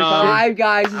 I'll On get it. Five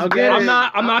Guys is I'll get better. it.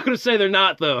 I'm not gonna say they're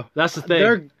not though. That's the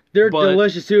thing. They're But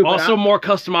delicious too. But also more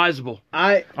customizable.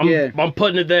 I'm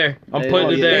putting it there. I'm They putting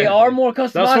are. it there. They are more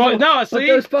customizable. That's why. No, but see,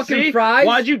 those fucking see? fries.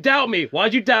 Why'd you doubt me?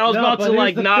 Why'd you doubt? I was No, about but to here's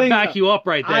like the not thing, back you up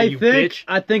right there, I you think bitch.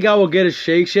 I think I will get a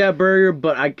Shake Shack burger,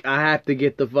 but I have to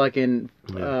get the fucking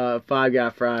Five Guy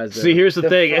fries. See, here's the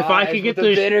thing. If I fries could get with the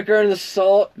the vinegar and the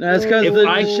salt. That's because If the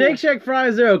I- Shake Shack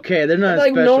fries, they're okay. They're not They're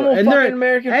like special. normal and fucking they're,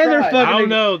 American and they're fries. fucking. I don't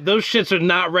know. Those shits are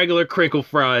not regular crinkle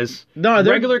fries. No,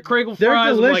 they're Regular crinkle they're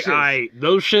fries, delicious. I'm like,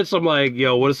 those shits, I'm like,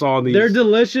 yo, what is on these? They're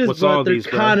delicious, What's on but they're these,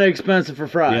 bro? kind of expensive for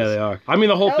fries. Yeah, they are. I mean,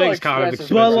 the whole Hell thing's kind of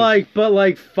expensive. expensive. But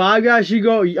like Five Guys, you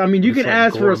go. I mean, you It's can like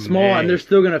ask for a small, gourmet. and they're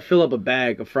still gonna fill up a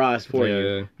bag of fries for Yeah, you.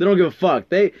 yeah. They don't give a fuck.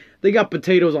 They got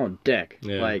potatoes on deck.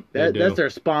 Yeah, like they that. do. That's their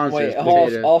sponsor. Wait,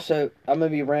 potato. also, I'm gonna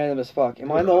be random as fuck.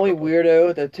 Am I the only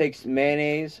weirdo that takes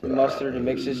mayonnaise and mustard and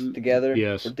mixes together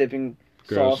Yes. for dipping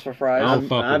Gross. sauce for fries? I don't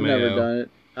fuck with I've never mayo. done it.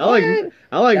 I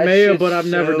What? like That mayo, shit's but I've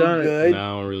never so done it. good. No,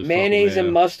 I don't really Mayonnaise fuck with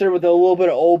and mayo. mustard with a little bit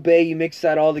of Old Bay. You mix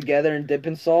that all together and dip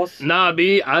in sauce. Nah,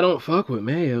 B, I don't fuck with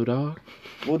mayo, dog.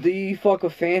 Well, do you fuck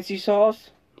with fancy sauce?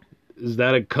 Is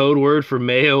that a code word for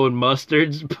mayo and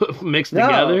mustards mixed No,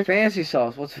 together? fancy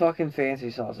sauce. What's fucking fancy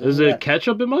sauce? Is Isn't it that-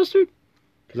 ketchup and mustard?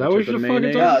 Is that what Ketchup you're and fucking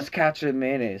mayonnaise? No, talking? it's ketchup and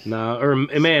mayonnaise. Nah, or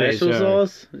mayonnaise. Special yeah.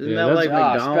 sauce? Isn't Yeah, that that's- like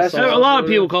Ah, McDonald's special- sauce? A lot of or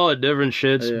people whatever? call it different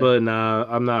shits, Yeah. but nah,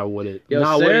 I'm not with it. Yo,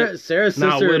 not with Sarah's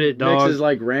Not sister with it, dog. mixes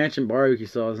like ranch and barbecue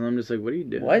sauce, and I'm just like, what are you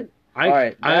doing? What? it.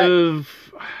 Alright,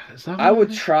 Is that I what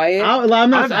would try it. I'm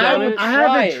not. I've done it. I Try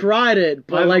haven't it. tried it,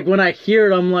 but I've- like when I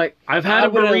hear it, I'm like, I've had I a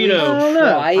would at least burrito. I don't know.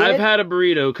 try it. I've had a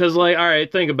burrito because, like, all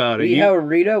right, think about it. You have a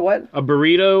burrito? What? A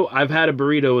burrito. I've had a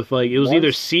burrito with like it was Once?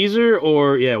 either Caesar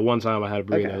or one time I had a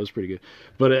burrito. Okay. It was pretty good.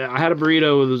 But I had a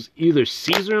burrito. It was either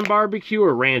Caesar and barbecue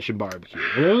or ranch and barbecue.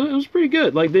 And it was pretty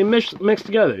good. Like they mixed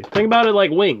together. Think about it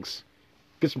like wings.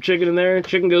 Get some chicken in there.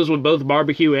 Chicken goes with both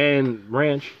barbecue and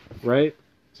ranch, right?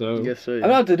 So I guess so. I'm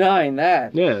not denying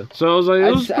that. yeah. So I was like,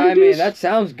 it was pretty I mean, decent. that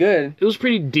sounds good. It was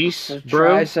pretty So decent, try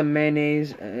bro. some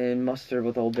mayonnaise and mustard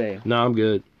with Old Bay. No, I'm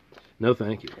good. No,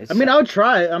 thank you. It's- I mean, I'll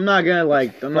try it. I'm not gonna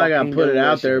like. I'm not gonna fucking put it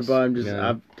out there, delicious. but I'm just. Yeah.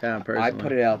 I'm kind of personally. I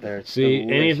put it out there. It's See, any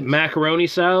delicious. macaroni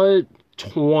salad,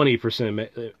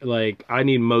 20%. Like I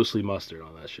need mostly mustard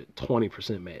on that shit.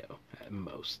 20% mayo at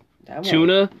most. That one-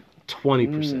 Tuna,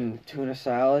 20%. Tuna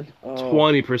salad. Oh.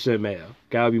 20% mayo.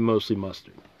 Gotta be mostly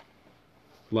mustard.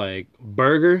 Like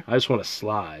burger, I just want a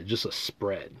slide, just a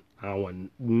spread. I don't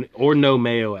want or no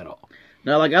mayo at all.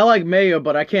 Now, like I like mayo,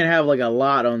 but I can't have like a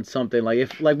lot on something. Like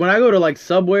if like when I go to like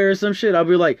Subway or some shit, I'll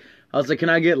be like, I was like, can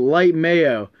I get light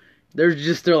mayo? They're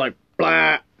like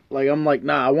blah. Like I'm like,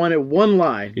 nah, I wanted one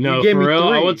line. You know, gave for me real,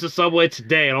 3. I went to Subway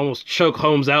today and almost choked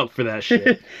Holmes out for that shit.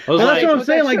 I was Well, like, that's what I'm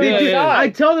saying. Like they do, yeah. I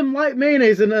tell them light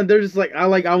mayonnaise, and then they're just like, I'm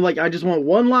like, I just want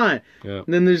one line. Yeah.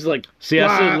 And then there's like, see, I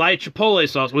 "Blah." said light Chipotle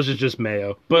sauce, which is just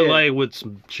mayo, but Yeah. like with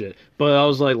some shit. But I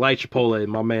was like light Chipotle,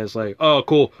 and my man's like, oh,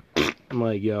 cool. I'm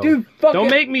like, yo, Dude, fucking, don't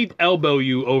make me elbow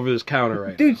you over this counter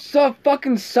right dude,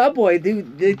 fucking Subway,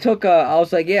 dude. They took. I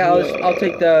was like, yeah, I'll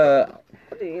take the.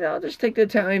 I'll just take the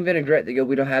Italian vinaigrette. They go,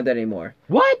 we don't have that anymore.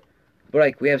 now. What? But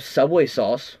like, we have Subway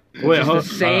sauce. Wait, It's hold- the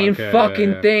same okay,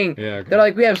 fucking yeah. thing. Yeah, okay. They're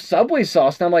like, we have Subway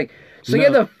sauce. And I'm like, so you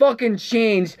No. have to fucking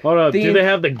change. Hold up, the- do they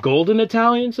have the golden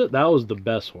Italian? That was the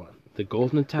best one. The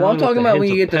golden Italian. Well, I'm talking with the about when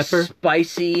hint you of get pepper. the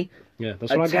spicy Yeah,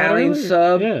 that's what I got Italian earlier.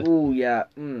 sub. Yeah, Ooh, yeah.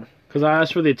 Mm. because I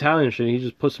asked for the Italian shit, and he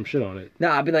just put some shit on it.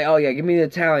 Nah, I'd be like, oh yeah, give me the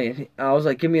Italian. I was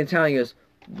like, give me Italian. He goes,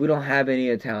 we don't have any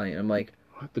Italian. I'm like,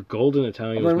 What? The golden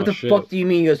Italian. I'm was like, what my the shit. fuck do you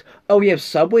mean? He goes, oh, we have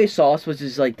Subway sauce, which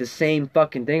is like the same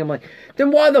fucking thing. I'm like,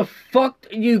 then why the fuck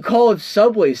do you call it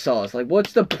Subway sauce? Like,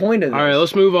 what's the point of this? All right,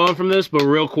 let's move on from this. But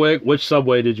real quick, which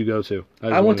Subway did you go to?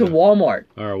 I went to Walmart.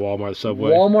 Walmart. All right, Walmart Subway.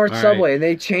 Walmart All right. Subway, and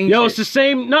they changed Yo, it. it's the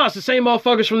same. No, it's the same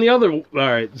motherfuckers from the other. All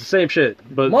right, it's the same shit,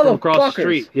 but from across the Motherfuckers.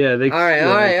 street. Yeah, they. All right, yeah,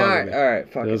 all right, they all fuck right, with me. all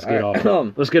right. Fuck Let's it. get all off right.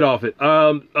 it. Let's get off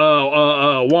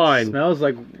it. Wine. smells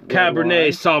like Cabernet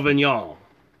wine. Sauvignon.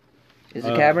 Is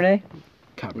it Cabernet?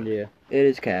 Cabernet. Yeah. It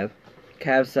is Cab.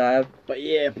 Cab Sav. But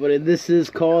yeah, but this is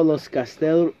called Los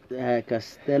Castellos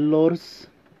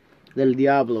del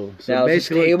Diablo. So Now, is this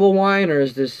basically, table wine or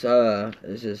is this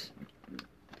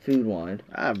food wine?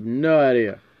 I have no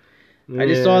idea. I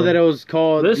just saw that it was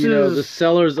called, This is- the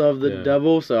Cellars of the Yeah.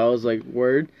 Devil, so I was like,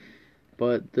 word.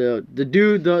 But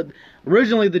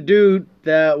originally the dude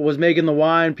that was making the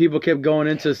wine, people kept going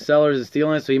into cellars and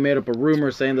stealing it, so he made up a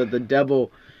rumor saying that the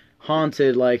devil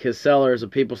haunted like his cellars,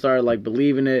 and people started like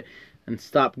believing it and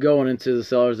stopped going into the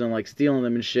cellars and like stealing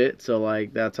them and shit. So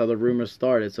like that's how the rumor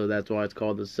started. So that's why it's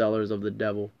called the Cellars of the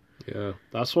Devil. Yeah,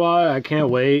 that's why I can't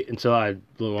wait until I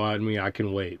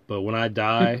can wait. But when I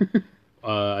die,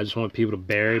 I just want people to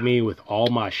bury me with all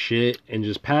my shit and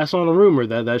just pass on a rumor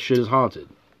that that shit is haunted.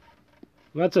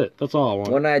 That's it. That's all I want.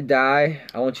 When I die,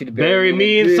 I want you to Bury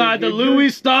me inside the Louis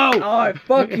stove. Alright,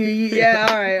 fuck you.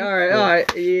 Yeah,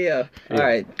 alright. Yeah.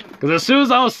 Alright. Because as soon as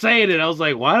I was saying it, I was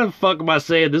like, why the fuck am I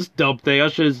saying this dumb thing? I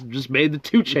should have just made the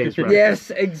 2 Chainz reference.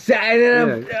 Yes,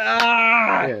 exactly.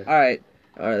 Yeah. Alright.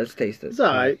 Alright, let's taste it. It's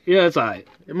alright. Yeah, it's alright.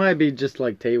 It might be just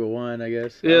like table wine, I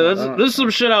guess. Yeah, this is some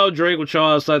shit I would drink with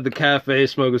y'all outside the cafe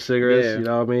smoking cigarettes. Yeah. You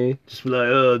know what I mean? Just be like,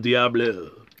 oh,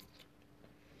 Diablo.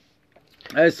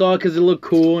 I saw it because it looked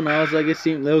cool, and I was like, it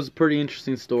was a pretty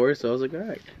interesting story, so I was like, all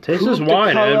right. Taste this Coop the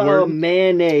wine, color Edward. of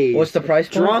mayonnaise. What's the price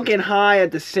point? Drunk and high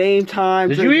at the same time.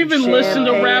 Did you drinking even listen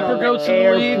to champagne Rapper on Goats the in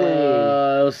the League?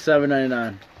 airplane. It was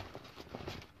 $7.99.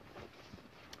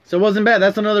 So it wasn't bad.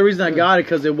 That's another reason I got it,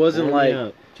 because it wasn't Warm me like.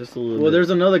 up just a little Well, bit.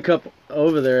 there's another cup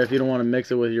over there if you don't want to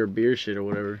mix it with your beer shit or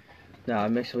whatever. No, I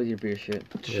mix it with your beer shit.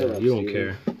 Yeah, Shut up, you don't Steve.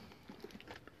 care.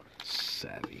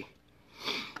 Savvy.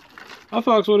 I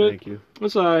fucks with it. Thank you.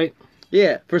 It's alright.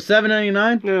 Yeah, for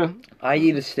 $7.99, Yeah, I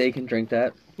eat a steak and drink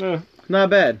that. yeah. not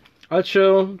bad. I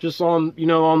chill just on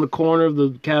the corner of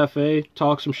the cafe,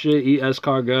 talk some shit, eat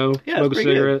escargot, Yeah, smoke a it's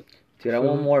pretty cigarette. Dude, I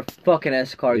want more fucking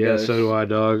escargots. Yeah, so do I,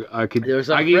 dog. I could. There's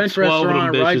a I could eat French 12 of them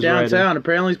restaurant right bitches downtown.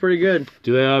 Apparently, it's pretty good.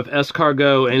 Do they have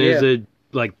escargot, and is Yeah. it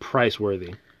like price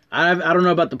worthy? I don't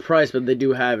know about the price, but they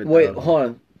do have it. Wait, though. hold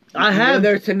on. I We can have go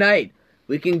there tonight.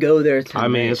 We can go there tonight. I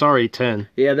mean, it's already 10.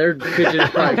 Yeah, their kitchen is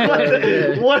probably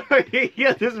good. Yeah. What are you?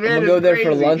 Yeah, this man I'm gonna is go there for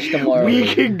crazy. lunch tomorrow.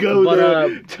 We can go But,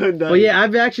 there tonight. But yeah,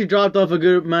 I've actually dropped off a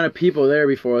good amount of people there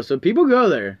before, so people go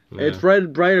there. Yeah. It's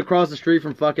right across the street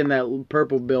from fucking that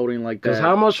purple building like that. Because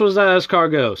how much was that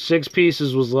escargot? 6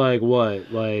 pieces was like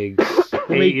what? Like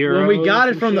when €8? when we got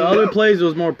it some from the shit? other place, it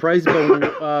was more pricey.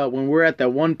 But when we're at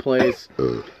that one place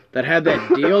that had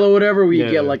that deal or whatever, we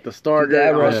Yeah. get like the starter.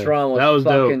 That Yeah. restaurant was, That was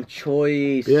dope. fucking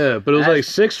choice. Yeah, but it was like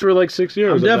 6 for like 6 years.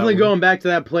 I'm at that definitely one. going back to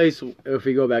that place if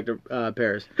we go back to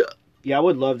Paris. Yeah, I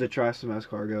would love to try some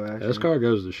escargot, actually.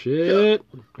 Escargot's the shit,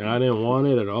 and I didn't want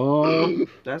it at all.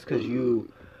 That's because you...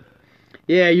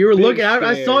 Yeah, you were Big looking.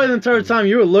 I saw it the entire time.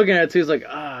 You were looking at it too. It's like,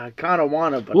 I kind of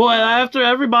want it. But Well, after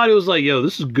everybody was like, "Yo,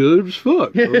 this is good as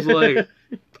fuck," I was like,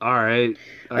 "All right."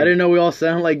 I didn't know we all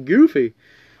sound like Goofy.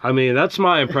 I mean, that's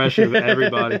my impression of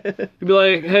everybody. You'd be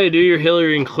like, "Hey, do your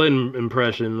Hillary and Clinton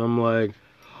impression." And I'm like,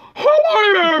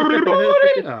 "Hello,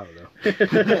 everybody." I don't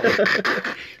know.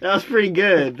 That was pretty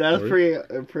good. That was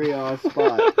pretty on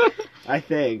spot. I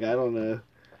think. I don't know.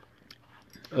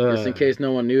 Just in case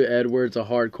no one knew, Edward's a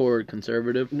hardcore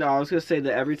conservative. No, I was gonna say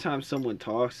that every time someone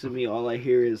talks to me, all I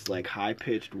hear is like high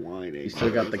pitched whining. You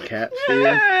still got the cat,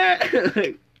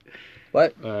 Steven?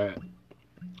 What? All right.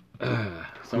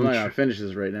 So I'm not gonna finish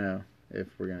this right now if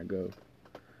we're gonna go.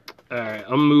 All right,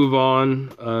 I'll move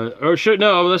on.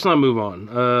 No, let's not move on.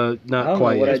 I Not don't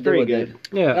quite know what yet. I did pretty with good. it.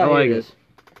 Yeah, I Oh, like here it. is.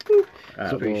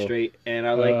 Alright, Pretty well, straight, and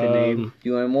I like the name.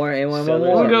 You want more? Anyone So want I'm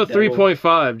more? gonna go Devil.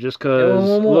 3.5 just cause Yeah,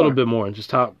 one a more. little bit more. Just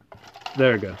top.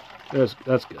 There we go. That's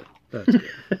good. That's good.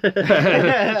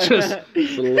 Just.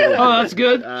 it's a little- Oh, that's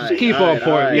good. Alright, Just keep on alright,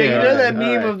 pouring. alright. Yeah, you know that alright, meme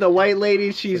alright. of the white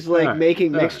lady? She's like Alright,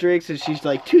 making mixed alright. drinks, and she's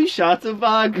like 2 shots of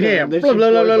vodka. Yeah, and then blah, she blah,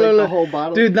 blah, pours, blah, like, blah. the whole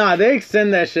bottle. Dude, nah, they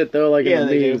extend that shit though, like yeah, in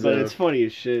they the do, memes. but though. it's funny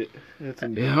as shit. That's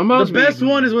Yeah, I'm about The to be- best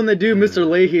one is when they do Mr.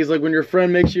 Leahy's, like when your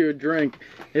friend makes you a drink.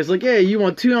 It's like, hey, you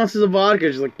want 2 ounces of vodka?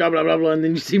 She's like, blah, blah, blah, blah. And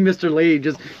then you see Mr. Leahy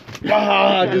just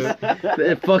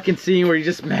that fucking scene where he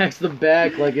just smacks the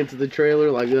back, like, into the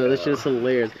trailer. Like, that shit's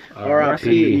hilarious. Rest in R.I.P.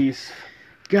 peace.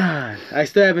 God. I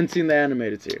still haven't seen the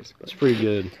animated series. But It's pretty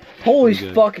good. Holy Pretty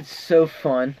good. fuck, it's so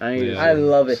fun. I ain't Yeah. I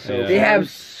love it. Yeah. They have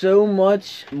so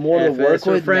much more to work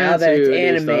with now that it's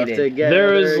animated.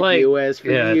 There is, like-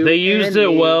 Yeah, they used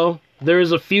it well.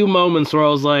 There's a few moments where I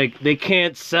was like, they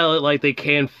can't sell it like they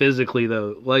can physically,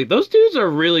 though. Like, those dudes are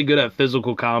really good at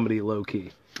physical comedy, low-key.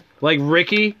 Like,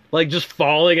 Ricky, like, just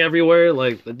falling everywhere.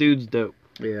 Like, the dude's dope.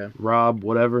 Yeah. Rob,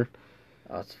 whatever.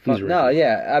 Oh, it's He's fun. No, Ricky.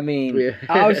 yeah. I mean, Yeah.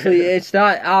 obviously, it's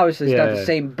not Yeah. the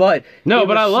same, but No, they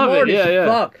but were I love it. smart as Yeah, yeah.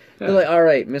 Fuck. Yeah. They're like, all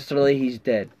right, Mr. Leahy's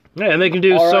dead. Yeah, and they can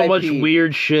do so much R.I.P..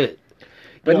 weird shit.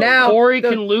 But Yo, now, Corey the-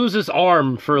 can lose his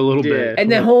arm for a little Yeah. bit.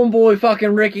 and then homeboy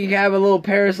fucking Ricky can have a little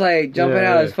parasite jumping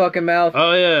Yeah, out yeah. his fucking mouth.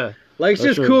 Oh, yeah. Like, it's That's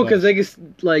just really cool nice. because they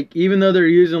can, like, even though they're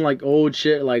using, like, old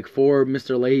shit, like, for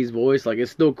Mr. Leahy's voice, like, it's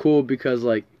still cool because,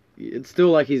 like, it's still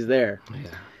like he's there.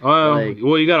 Like-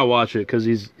 Well, you gotta watch it because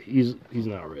he's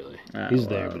not really. Ah, He's well,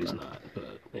 there, I but don't he's know. not. But,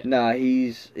 yeah. Nah,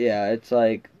 it's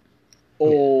like,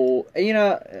 oh, you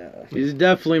know, He's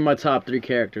definitely my top 3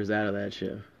 characters out of that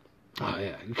show. Oh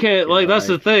yeah, you can't like. Yeah, That's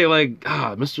the like- thing. Like,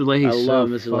 Mr. Leahy's I love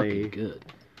so Mr. fucking Leahy. good.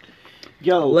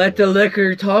 Yo, let the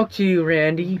liquor talk to you,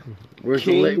 Randy. Where's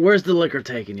King- where's the liquor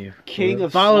taking you? king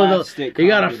of Follow the. slapstick You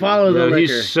gotta comedy. follow the No, liquor.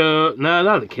 he's so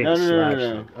not the king No, of no, no,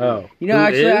 no, slapstick. Oh, You know, Who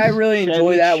actually, is? I really Chevy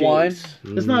enjoy that Chase.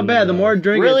 one. It's not bad. The more I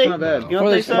drink, Really? it's not bad. No. You don't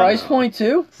For think this so? price point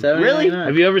too. Really?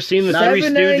 Have you ever seen the Not Three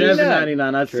 $7.99. Stooges?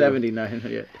 $7.99, not True.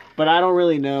 $79. Yeah. But I don't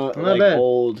really know Not like bad.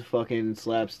 old fucking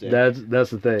slapstick.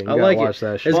 That's the thing. You I gotta like watch it.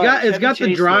 that shit. It's But got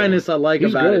Chevy the Chase, dryness I like He's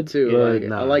about good. it too. Yeah, Like,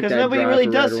 nah. I like Because that. nobody dry really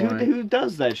for does. red wine. Who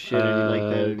does that shit like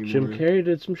that anymore? Jim Carrey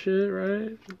did some shit,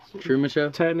 right? Truman Show.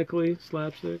 Technically,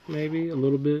 slapstick, maybe a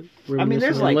little bit. I mean,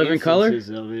 there's reminiscent. like Living Color?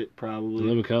 instances of it, probably.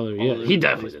 Living Color. All Yeah, those he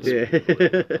definitely places.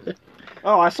 did. Yeah.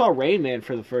 Oh, I saw Rain Man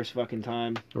for the first fucking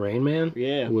time. Rain Man.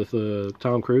 Yeah. With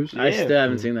Tom Cruise. I Yeah. still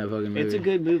haven't seen that fucking movie. It's a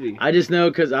good movie. I just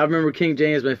know because I remember King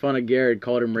James made fun of Garrett,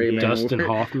 called him Ray Man. Dustin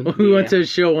Hoffman. We went Yeah. to a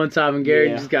show one time and Garrett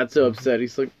Yeah. just got so upset.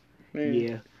 He's like, man.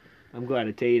 Yeah. I'm glad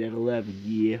to tell you that 11.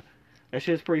 Yeah. That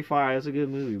shit's pretty fire. That's a good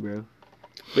movie, bro.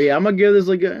 But yeah, I'll give this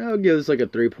like a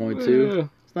 3.2. Yeah,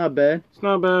 It's not bad. it's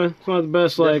not bad. It's not the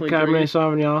best like Definitely Cabernet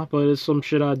Sauvignon, but it's some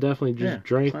shit I definitely just Yeah,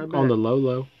 drank not on bad. the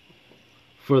low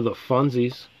for the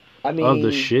funsies I mean, of the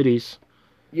shitties.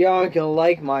 y'all can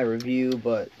like my review,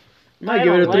 but I might I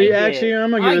give it a don't 3. like it. Actually, I'm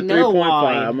gonna I give it know 3.5.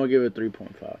 why. I'm gonna give it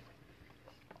 3.5.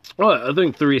 Well, I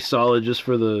think 3 is solid just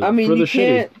for the I mean, for the you shitty.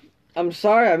 can't. I'm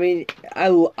sorry. I mean,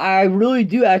 I really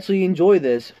do actually enjoy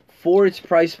this for its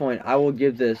price point. I will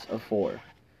give this a 4.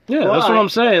 Yeah, that's what But- I'm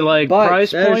saying. Like but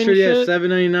price That point is and true. Yeah, shit.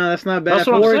 $7.99. That's not bad. That's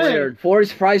what I'm for saying. Wizard. For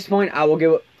its price point, I will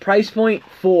give it price point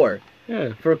 4.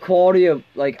 Yeah, For quality of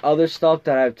like other stuff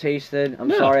that I've tasted, I'm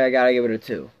Yeah. sorry, I gotta give it a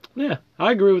 2. yeah,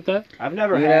 I agree with that. I've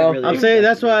never You had know, really. I'm saying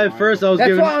that's why at first I was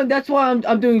giving. That's why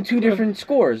I'm doing 2 different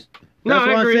scores. That's No, I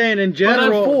what I'm agree. saying. In But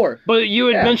general, 4. But you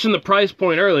had Yeah. mentioned the price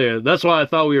point earlier. That's why I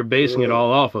thought we were basing it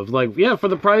all off of. Like, yeah, for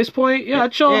the price point, yeah,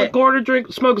 I'd chill Yeah. a quarter,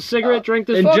 drink, smoke a cigarette, drink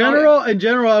this. in fuck.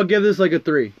 general, I'll give this like a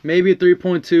 3, maybe a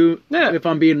 3.2. Yeah. If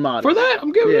I'm being modest. For that,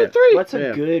 I'm giving Yeah. it a 3.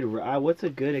 What's a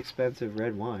good expensive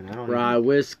red wine? I don't Rye know.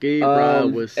 whiskey, rye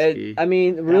whiskey. I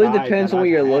mean, it really depends on what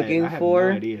you're looking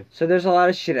for. No idea. So there's a lot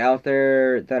of shit out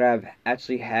there that I've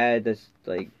actually had that's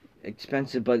like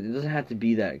expensive, but it doesn't have to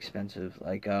be that expensive.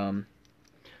 Like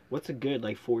What's a good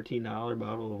like $14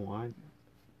 bottle of wine?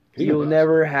 you'll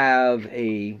never have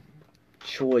a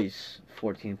choice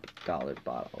 $14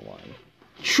 bottle of wine.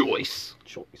 Choice.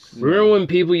 Choice. Remember when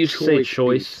people used to say Choice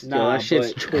choice? beats. Yo, Nah, that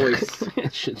shit's but- choice.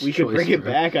 That shit's We could choice, bring it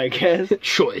bro. back, I guess.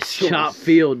 Choice. Chop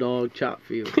field, dog. Chop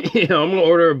field. Yeah, I'm gonna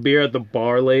order a beer at the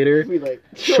bar later. We like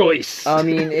Choice. I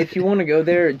mean, if you want to go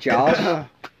there, Josh,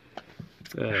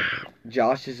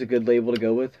 Josh is a good label to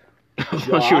go with. I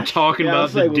thought you were talking Yeah, I about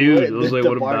was the like, dude. what- I was like,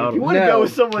 what about You him? want to No. go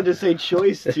with someone to say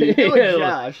choice to? You go Yeah, with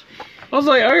Josh. I was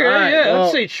like, all right, Alright, yeah, well,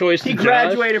 let's say choice He to Josh.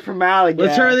 graduated from Malaga.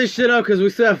 Let's hurry this shit up because we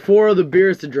still have 4 other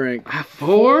beers to drink.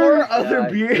 Four? other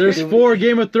God. beers. There's 4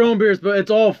 Game of Thrones beers, but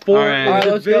it's all 4 Alright. All right,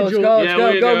 let's go. Let's go. Let's Yeah,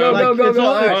 go. we Go. go. Go. Like, Go. Go. it's Go.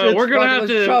 all- All right, We're gonna let's have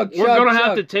to. chug, we're chug, gonna have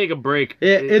chug. to take a break.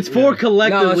 It's Yeah. 4 No,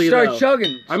 collectively, start though.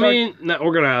 chugging. I mean, no,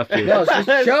 we're gonna have to. No, just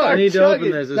I chug. need to chug open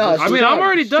it. this. It's No, just- I mean, chug, I'm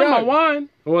already done my chug. wine.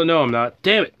 Well, no, I'm not.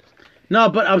 Damn it. No,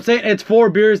 but I'm saying it's 4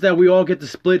 beers that we all get to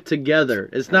split together.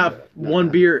 It's not one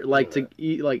beer like to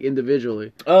eat like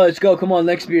individually. Oh, let's go. Come on,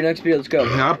 next beer. Let's go.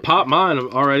 I popped mine. I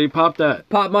already popped that.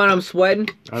 Pop mine. I'm sweating.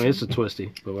 I mean, it's a twisty,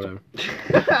 but whatever.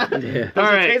 Yeah. Does All it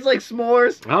right. taste like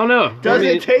s'mores? I don't know. Does I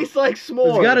mean, it taste like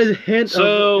s'mores? It's got a hint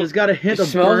So- of. It's got a hint It of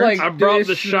smells burnt. like- I brought Dude,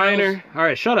 the it smells- Shiner. All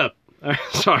right, shut up. All right,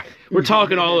 sorry, we're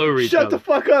talking all over each Shut other. the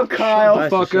fuck up, Kyle. Nice,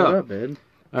 fuck shut up. man.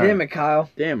 All Damn right. it, Kyle.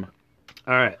 Damn.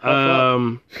 All right.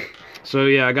 up. So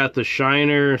yeah, I got the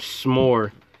Shiner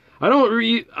S'more.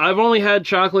 I've only had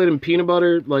chocolate and peanut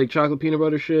butter, like chocolate peanut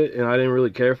butter shit, and I didn't really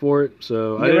care for it. So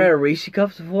You I ever didn't. had a Reese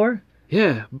cups before?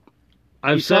 Yeah,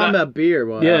 I've You said. talking about beer,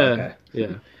 boy. yeah, okay. yeah.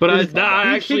 But I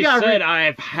He actually got said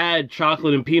I've had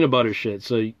chocolate and peanut butter shit.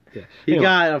 So yeah. He Anyway.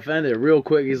 got offended real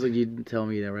quick. He's like, "You didn't tell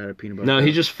me you never had a peanut butter." No, cup."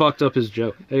 he just fucked up his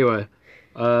joke. Anyway,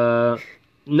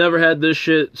 never had this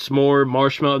shit. S'more,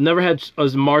 marshmallow. Never had a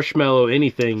marshmallow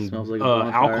anything Smells like a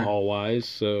bonfire. alcohol wise.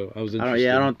 So I was I interested. don't.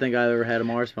 Yeah, I don't think I ever had a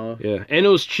marshmallow. Yeah, and it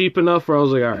was cheap enough where I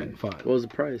was like, all right, fine. What was the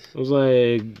price? It was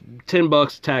like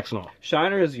 $10 tax and all.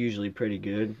 Shiner is usually pretty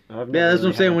good. Yeah, that's what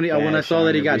I'm saying. When I saw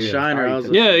that he got Shiner, I was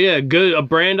like, Yeah, good. A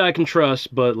brand I can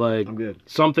trust, but like I'm good.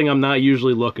 something I'm not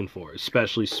usually looking for,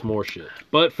 especially s'more shit.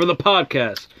 But for the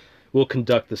podcast, we'll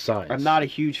conduct the science. I'm not a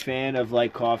huge fan of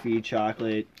like coffee,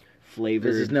 chocolate flavored.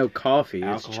 "This is no coffee. It's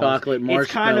alcohols. chocolate marshmallow."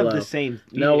 It's kind of the same.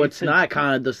 No, it's not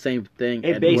kind of the same thing,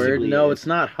 It Edward. basically No, is. it's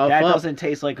not. Huff That up. doesn't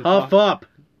taste like a Huff coffee. up.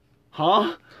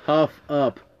 Huh? Huff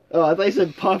up. Oh, I thought you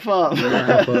said puff up.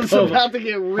 Yeah, It's puff up. about to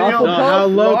get real. Huff No, how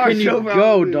low can you Marshall go,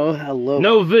 Brown. dog? How low?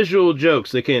 No visual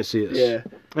jokes. They can't see us. Yeah.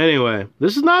 Anyway,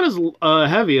 this is not as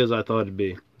heavy as I thought it'd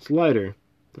be. It's lighter.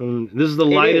 This is the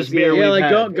It lightest is, beer Yeah, we've like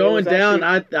had. going was down,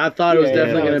 actually- I thought it was Yeah,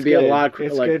 definitely no, going to it's be a good. lot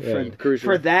It's like good yeah. crucial.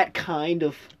 For that kind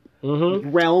of Mm-hmm.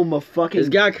 realm of fucking. It's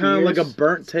got kind of like a beers,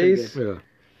 burnt it's pretty taste, good. Yeah.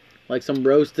 like some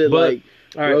roasted, But- like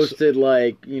All right, roasted,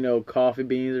 like coffee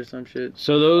beans or some shit.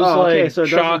 so those Oh, okay, like so it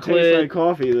doesn't chocolate. taste like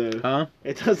coffee though. Huh?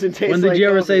 It doesn't taste. When did like you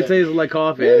ever coffee, say it though. tasted like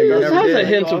coffee? Yeah, You it never has did. a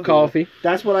hint of coffee.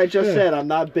 That's what I just Yeah. said. I'm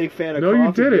not a big fan of No, coffee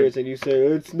you didn't. beers, and you said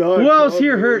it's not. Who else coffee,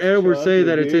 here heard it's Edward say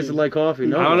that it chocolate tasted beans." like coffee?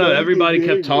 No, I don't know. Okay. Everybody Yeah,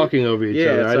 kept yeah. talking over each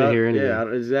other. I didn't hear anything.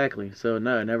 Yeah, exactly. So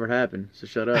no, it never happened. So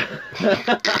shut up.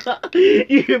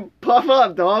 You puff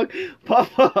up, dog.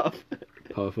 Puff up.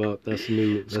 Puff up. That's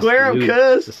new. That's Square up, new.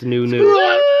 cuz. That's new.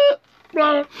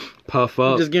 Puff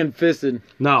up. Just getting fisted.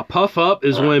 Nah, puff up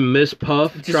is when Miss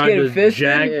Puff Just tried getting to fisted?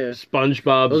 jack Yeah.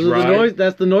 SpongeBob's Those are the ride. noise.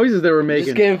 That's the noises they were making.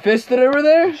 Just getting fisted over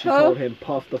there? She Huh? told him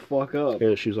puff the fuck up.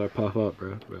 Yeah, she was like, puff up,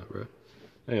 bro.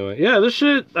 Anyway, yeah, this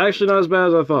shit actually not as bad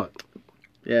as I thought.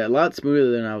 Yeah, a lot smoother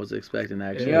than I was expecting.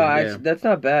 Actually. Yeah, actually, that's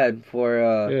not bad for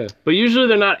Yeah. But usually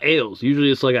they're not ales.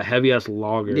 Usually it's like a heavy ass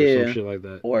lager or Yeah. some shit like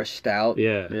that. or stout.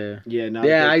 Yeah. Yeah. Yeah, no.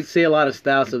 Yeah, but I see a lot of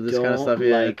stouts of this kind of don't stuff.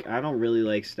 Yeah, like. I don't really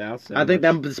like stouts. that I think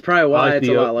much. that's probably I why like it's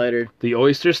the, a lot lighter. The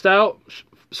oyster stout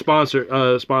sponsor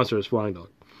is Flying Dog.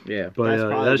 Yeah, But That's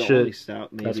probably that the shit only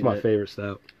stout. Maybe that's my that- favorite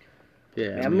stout. yeah.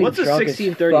 Man, I I'm mean, What's a drunk as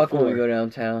 1634? fuck when we go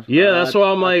downtown. Yeah, that's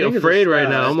why I'm I like think it's a afraid right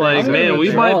stout. now. I'm I'm like, gonna man, be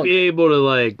we might drunk. be able to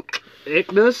like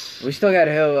ick this. We still got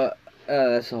to hit.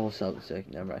 That's the whole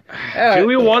subject. Never mind. Do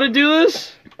we want to do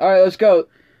this? All right, let's go.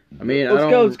 I mean, Let's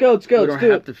go. Let's go. Let's go. We Let's don't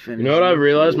do have it. to finish. You know what I've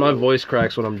realized? My voice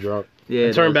cracks when I'm drunk. Yeah,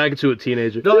 I turn back into a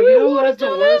teenager. No, you know wanna what's the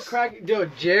do worst this? crack?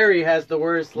 Dude, Jerry has the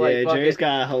worst. Like, Yeah, fucking, Jerry's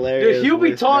got a hilarious. dude, he'll be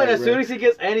voice talking crack, as bro. soon as he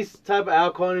gets any type of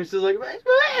alcohol, and he's just like,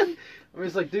 man. I'm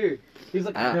just like, dude. He's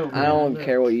like, I, no, I man, don't no.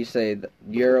 care what you say.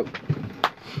 Europe.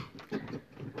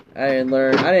 I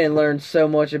didn't learn so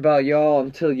much about y'all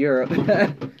until Europe.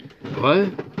 What?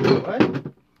 What?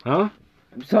 Huh?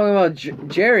 I'm talking about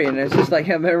Jerry, and it's just like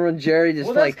I remember when Jerry just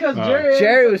Well, that's like because Jerry.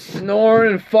 Jerry was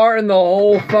snoring and farting the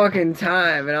whole fucking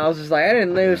time, and I was just like, I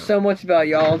didn't know so much about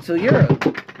y'all until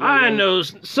Europe. I know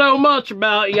so much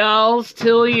about y'all's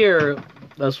till Europe.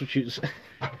 That's what you say.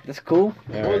 That's cool.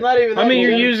 Well, not even. I that, mean,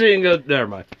 you're Jerry. using a. Never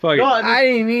mind. Fuck No, it. I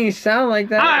didn't mean to sound like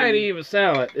that. I didn't even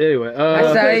sound like. Anyway. I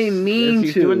said I didn't mean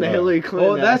He's to. doing the Hillary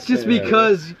Clinton. Well, that's just accent.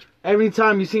 because every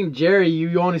time you seen Jerry,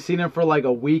 you only seen him for like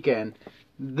a weekend.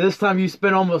 this time you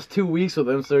spent almost 2 weeks with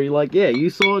him, so you're like, yeah, you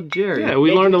saw Jerry. Yeah,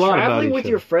 we learned a lot about traveling each with other.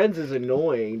 your friends is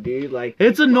annoying, dude. Like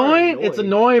It's people are annoying. It's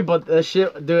annoying, but that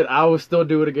shit, dude, I would still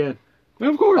do it again.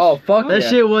 Of course. Oh fuck That yeah.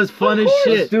 shit was fun as Let's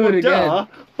shit. do it again. Duh,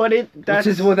 but that's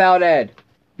This is without Ed.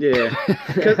 Yeah,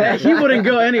 because he wouldn't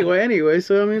go anyway.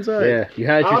 So I mean, it's alright. Yeah, you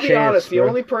had your I'll chance. be honest. The bro.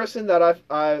 only person that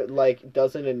I like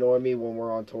doesn't annoy me when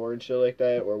we're on tour and shit like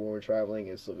that, or when we're traveling,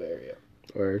 is Silverio.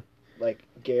 Word. Like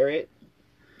Garrett.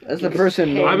 That's the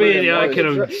person. I mean, yeah, I could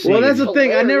have. Well, that's the He's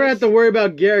thing. I never hilarious. had to worry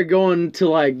about Garrett going to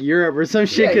like Europe or some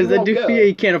shit Yeah, because he the won't dude, go.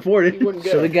 he can't afford it. He wouldn't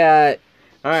go. So we got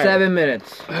All right. 7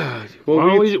 minutes. Why Well,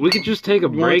 don't we could just take a You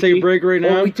want break. to take a break right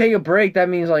When now? we take a break, that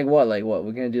means like what? Like what?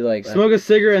 We're gonna do like Smoke a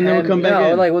cigarette and then we'll come back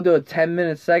no, in. like we'll do a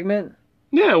 10-minute segment.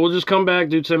 Yeah, we'll just come back,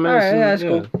 do 10 minutes. Alright, yeah, that's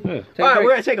and, cool. Yeah. Take All a right, break.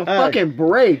 we're gonna take a All right. fucking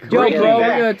break. Yo, Break bro, it we're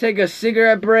back. gonna take a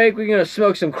cigarette break. We're gonna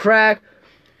smoke some crack.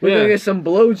 We're Yeah. gonna get some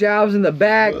blowjobs in the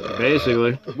back.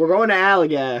 Basically. We're going to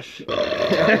Allagash.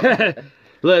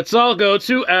 Let's all go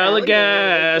to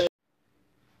Allagash.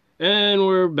 And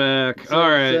we're back. So,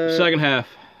 Alright, so- second half.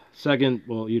 Second,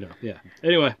 well, you know, yeah.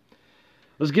 Anyway,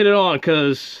 let's get it on,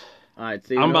 because All right,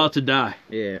 Steven. I'm about to die.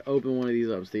 Yeah, open one of these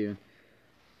up, Steven.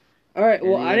 All right.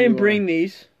 Well, Any I didn't you bring want.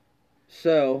 these,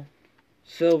 so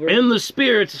Silver, In the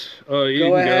spirits. Oh, you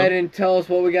go can ahead go. and tell us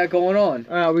what we got going on.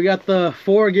 All right, we got the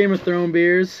 4 Game of Thrones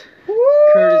beers.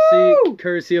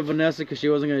 Courtesy of Vanessa, because she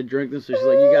wasn't going to drink them, so she's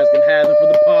like, you guys can have them for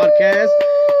the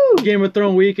podcast. Game of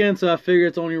Thrones weekend, so I figure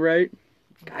it's only right.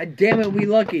 God damn it, we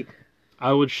lucky.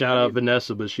 I would shout out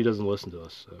Vanessa, but she doesn't listen to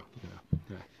us, so,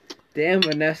 Damn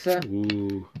Vanessa. yeah.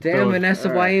 Ooh. Damn Throwing- Vanessa,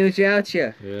 all why right. ain't you out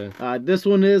here? Yeah. This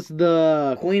one is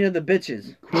the Queen of the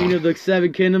bitches. Queen of the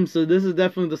Seven Kingdoms, so this is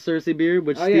definitely the Cersei beer,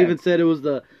 which Oh, yeah. Steven said it was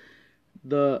the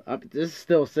this is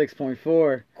still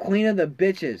 6.4. Queen of the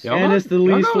bitches. Y'all And not- it's the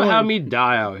y'all least gonna have one. me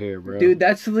die out here, bro. Dude,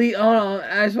 that's the least.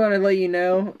 I just want to let you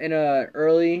know in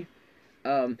early,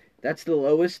 that's the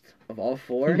lowest of all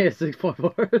 4. Yeah,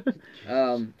 6.4.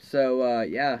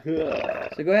 Yeah.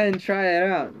 So go ahead and try it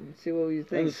out. And see what you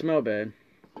think. Doesn't smell bad.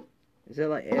 Is that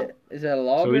like it? Is that a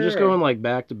lager? So we just or- going like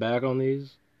back to back on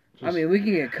these? I mean, we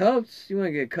can get cups. You want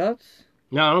to get cups?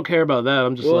 No, I don't care about that.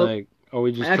 I'm just Well, like, are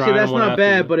we just Actually, trying that's one not after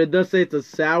bad, the- but it does say it's a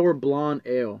sour blonde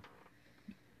ale.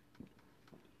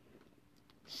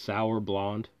 Sour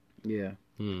blonde? Yeah.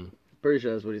 Hmm. Pretty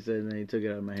sure that's what he said, and then he took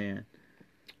it out of my hand.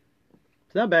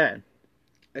 It's not bad.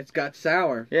 It's got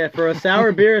sour. Yeah, for a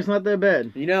sour beer, it's not that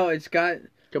bad. You know, it's got.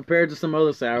 Compared to some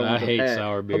other sour I ones I've hate had.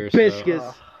 sour A beers. Hibiscus.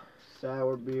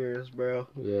 Sour beers, bro.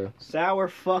 Yeah. Sour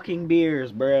fucking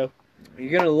beers, bro.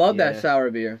 You're gonna love that Yeah.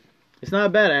 sour beer. It's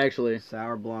not bad, actually.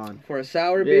 Sour blonde. For a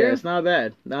sour Yeah, beer, it's not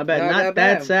bad. Not bad. Not Not, that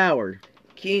that bad. sour.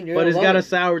 Keen, you're But gonna it's love got a it.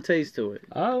 sour taste to it.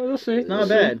 We'll see. It's not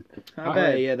bad. Not Oh,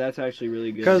 bad. Yeah, that's actually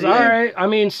really good. Because, See? alright, I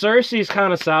mean, Cersei's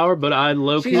kind of sour, but I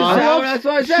low-key... She's a sour. That's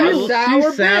what I said. She's sour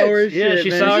she's sour bitch. as Yeah, shit,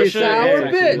 she's man. sour She's shit. sour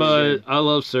Yeah, bitch. But I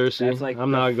love Cersei. that's like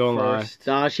I'm the not gonna lie. first-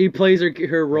 Nah, she plays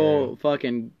her role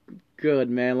fucking good,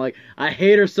 man. Like, I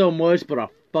hate her so much, but I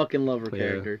fucking love her Yeah.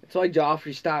 character. That's why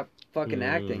Joffrey stopped fucking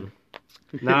acting.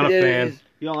 Not a It fan. is-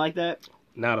 You don't like that?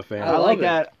 Not a fan. I I love like it.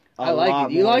 that. A I like it.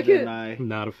 lot You more like than it? I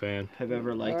Not a fan. have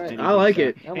ever liked. Alright. anything I like so-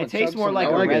 it. I'm It gonna tastes chug more some- like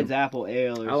I a like it. Red's apple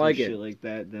ale or I some like shit it. like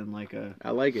that than like a.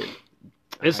 I like it.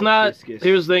 It's not... hibiscus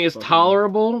Here's the thing. It's fucking-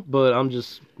 tolerable, but I'm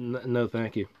just... No,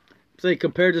 thank you. Say,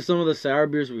 compared to some of the sour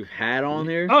beers we've had on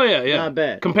here, Oh, yeah. not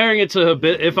bad. Comparing it to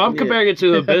if I'm Yeah. comparing it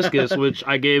to hibiscus, which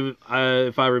I gave,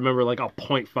 if I remember, like a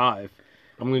 0.5,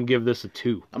 I'm gonna give this a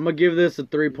 2. I'm gonna give this a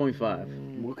 3.5.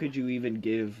 What could you even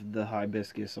give the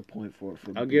hibiscus a point for?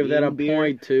 I'll give that a being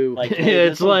beer? 0.2. Like, hey,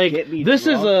 It's this'll like get me this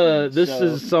drunk, is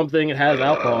so- something it has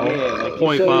alcohol. Yeah, like,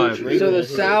 0.5. So the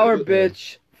sour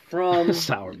bitch from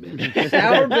Sour bitch.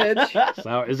 sour bitch,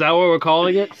 Sour. Is that what we're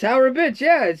calling it? sour bitch.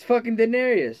 Yeah, it's fucking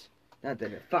Daenerys. Not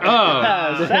Daenerys. Fuck.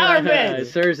 Oh. Sour bitch.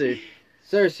 Cersei.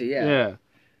 Cersei. Yeah. Yeah.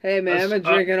 Hey man, I've been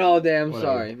That's- drinking all day. I'm whatever.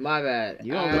 sorry. My bad.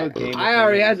 You don't know Game of I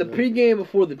already had the Thrones, pregame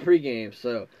before the pregame,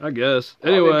 so I guess. I've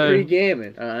been Anyway.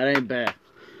 pre-gaming. That ain't bad.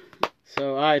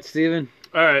 So, alright, Steven.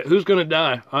 All right. Who's gonna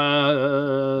die?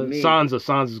 Me. Sansa.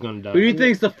 Sansa's gonna die. Who do you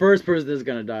think's the first person that's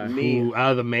gonna die? Me. Ooh,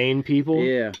 out of the main people,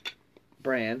 Yeah.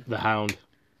 Bran. the Hound.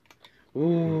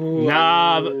 Ooh.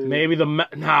 Maybe nah.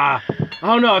 I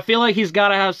don't know. I feel like he's got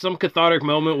to have some cathartic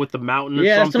moment with the mountain or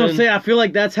Yeah, that's something. what I'm saying. I feel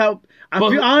like that's how.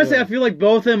 But- Honestly, yeah. I feel like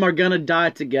both of them are gonna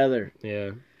die together.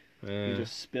 Yeah. You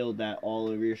just spilled that all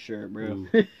over your shirt, bro.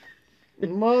 Ooh.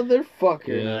 Motherfucker.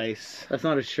 Yeah. Nice. That's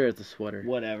not a shirt; it's a sweater.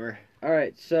 Whatever. All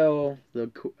right, so The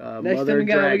next mother thing we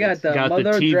got dragons. the Got the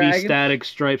Mother TV Dragon. static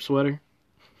striped sweater.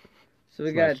 So we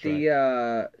It's got nice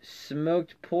the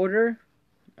smoked porter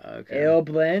Okay. ale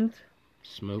blend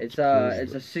Smoked. It's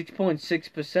a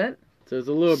 6.6%. So it's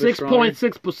a little bit stronger.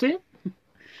 6.6%.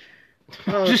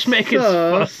 Oh, Just making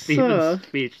fun of sir. Steven's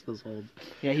speech this whole.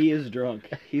 Yeah, he is drunk.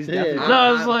 He's Yeah. definitely.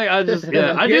 No, it's like I just I'm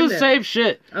I do getting the there. same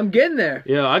shit. I'm getting there.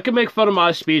 Yeah, I can make fun of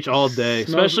my speech all day, Smells-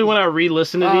 especially when I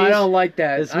re-listen to Oh, I these. don't like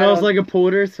that. It smells like a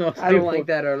porter. I don't like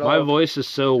that at all. My voice is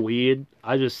so weird.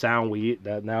 I just sound weird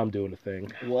that now I'm doing a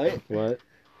thing. What? What?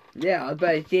 Yeah, I was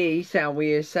about to say, you sound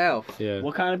weird yourself. Yeah.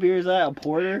 What kind of beer is that? A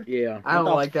porter? Yeah. I don't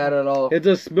What the like that at all. It's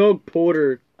a smoked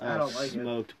porter I don't like it.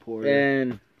 smoked porter.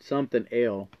 and something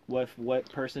ale. What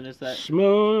person is that?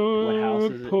 Smoke. What house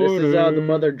is it? Porter. This is the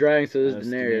Mother Dragon, so this Oh, is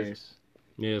it's Daenerys.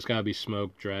 Yeah, it's gotta be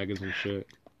smoked dragons and shit.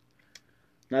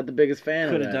 Not the biggest fan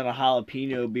Could of have that. done a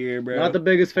jalapeno beer, bro. Not the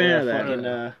biggest Or fan a of that.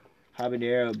 fucking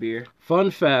habanero beer. Fun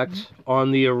fact: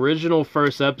 on the original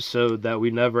first episode that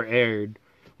we never aired,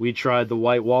 we tried the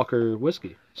White Walker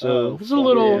whiskey. So Oh, it's a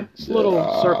little, yeah. it's a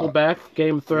little circle back.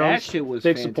 Game of That Thrones. shit was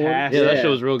Big support. fantastic. Yeah, that Yeah. shit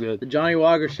was real good. The Johnny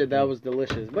Walker shit, that was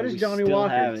delicious. But it's We Johnny still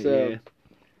Walker, have it, so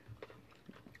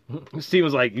Steve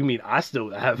was like, "You mean I still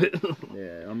have it?"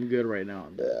 yeah, I'm good right now.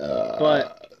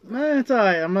 But it's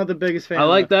alright. I'm not the biggest fan. I of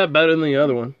like that better than the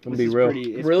other one. I'm gonna be real.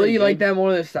 Really? You like that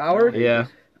more than sour? Yeah,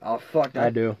 Oh, fuck that. I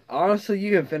do. Honestly,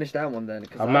 you can finish that one then.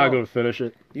 'cause I'm I not don't- gonna finish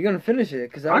it. You're gonna finish it,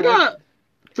 because I got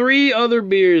 3 other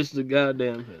beers to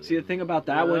goddamn finish. See, the thing about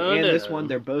that one and this one,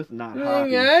 they're both not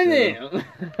hoppy.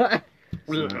 I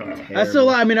still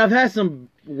like. I mean, I've had some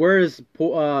worse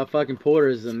fucking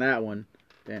porters than that one.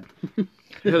 Damn.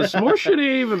 Yeah, the s'more shit ain't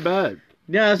even bad.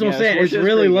 Yeah, that's what Yeah, I'm saying. s'more It's shit's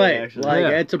really pretty good, light. actually. Like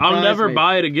Yeah. it surprised I'll never me.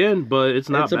 buy it again, but it's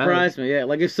not It surprised me. Yeah,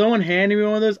 like if someone handed me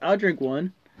one of those, I'll drink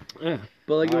one. bad. Yeah.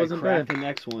 But like it Alright, wasn't crack bad. the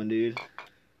next one, dude.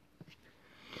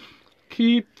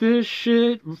 Keep this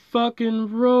shit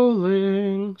fucking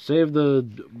rolling. Save the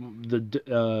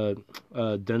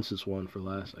densest one for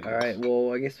last. I guess. Alright,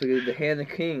 well, I guess we go to the Hand of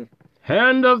the King.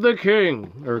 Hand of the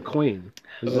king or queen.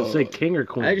 Does it say king or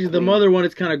queen? Actually, the mother one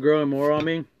is kind of growing more on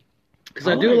me. Because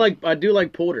I do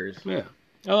like porters. Yeah,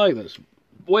 I like this.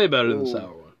 Way better than the Ooh.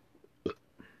 sour one.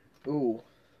 Ooh.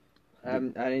 I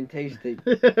didn't taste it.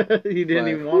 He didn't But-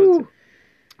 even want to.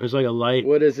 There's like a light.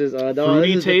 What is this? No,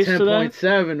 Fruity this is taste the to that?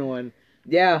 10.7 one.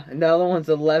 Yeah, and the other one's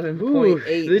Ooh,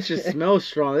 11.8. this just smells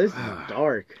strong. This is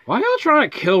dark. Why y'all trying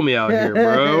to kill me out here, The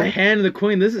bro? Hand of the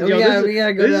Queen. This is We yo, gotta- this, we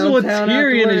gotta go this is what downtown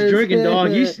Tyrion is afterwards. drinking, dog.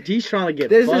 He's trying to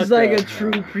get. This fucked is like up. a true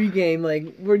pregame.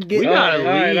 Like, we're getting. We gotta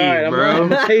leave, I'm bro.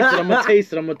 gonna taste it. I'm gonna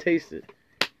taste it. I'm gonna taste it.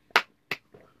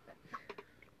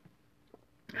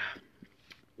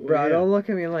 Bro, don't look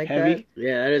at me like Heavy?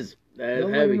 Yeah, that is that.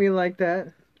 Don't look heavy. at me like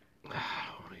that.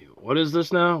 What is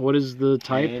this now? What is the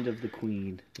type? Hand of the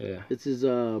Queen. Yeah. This is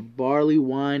barley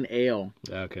wine ale.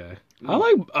 Okay.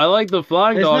 I like the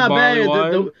Flying It's Dog not barley bad.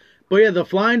 wine. But yeah, the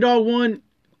Flying Dog one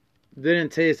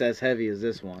didn't taste as heavy as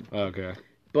this one. Okay.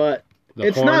 But The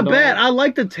it's Horn not Dog? bad. I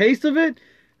like the taste of it.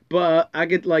 But I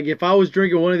get like if I was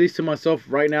drinking one of these to myself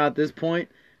right now at this point,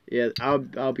 yeah,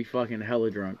 I'll be fucking hella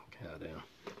drunk. Goddamn.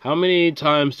 How many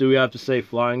times do we have to say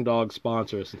Flying Dog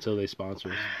sponsor us until they sponsor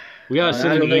us? We gotta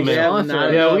send an don't think email. so.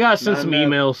 Yeah, we gotta send Not some enough.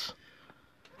 emails.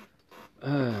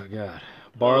 Oh god.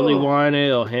 Barley wine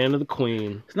ale, hand of the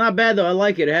queen. It's not bad though. I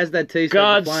like it. It has that taste.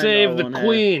 God like the Flying save Dog the one had.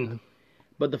 queen.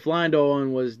 But the Flying Dog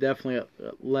one was definitely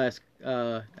a less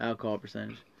alcohol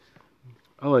percentage.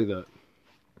 I like that.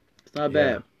 It's not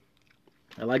Yeah. bad.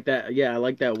 I like that. Yeah, I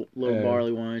like that little Yeah.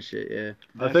 barley wine shit. Yeah.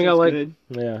 I think I shit's like. good.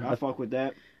 Yeah. I fuck with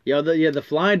that. The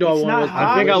Flying Dog It's one not was. hot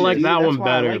I think I shit, like dude. that That's one why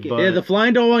I better. like it. But Yeah, the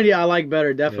Flying Dog one. Yeah, I like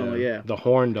better. Definitely. Yeah. The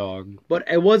horn dog. But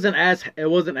it wasn't as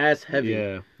heavy.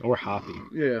 Yeah. Or hoppy.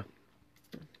 Yeah.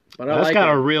 But I That's like got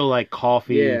it. a real like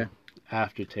coffee Yeah.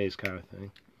 aftertaste kind of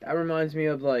thing. That reminds me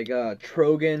of like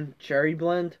Trogan cherry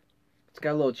blend. It's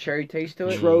got a little cherry taste to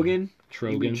it. Trogan.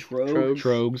 You mean Trogan. Trogs?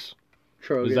 Trogs.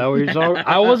 Trogan. Is that what you're talking?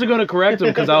 I wasn't gonna correct him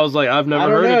because I was like, I've I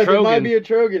never don't heard know. of There might Trogan. be a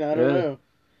Trogan. I don't Yeah. know.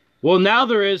 Well, now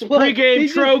there is Look, pregame he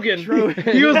just- Trogan.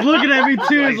 He was looking at me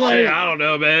too. Like, It's like shit, I don't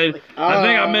know, man. I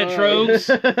think I meant Trogs.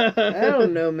 I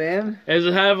don't know, man. Does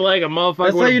it have like a motherfucker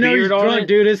That's how with you a know he's beard on drunk, it?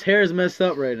 dude. His hair is messed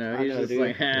up right now. I He's know, just dude.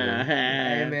 like, Hey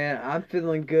ha, man, I'm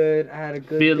feeling good. I had a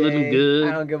good Feeling day. good.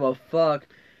 I don't give a fuck.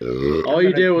 ha. All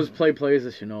you did was play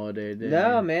PlayStation all day, didn't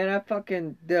No, you? man, I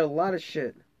fucking did a lot of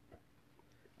shit.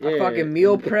 I Yeah, fucking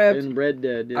meal prepped. in Red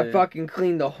Dead. Yeah. I fucking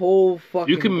cleaned the whole fucking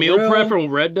You can meal grill. prep from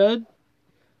Red Dead?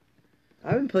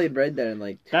 I haven't played Red Dead in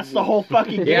like 2 That's the weeks. whole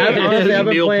fucking Yeah, game. honestly, I've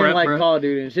been Meal playing prep, like bro. Call of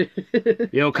Duty and shit.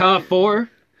 Yo, COD 4?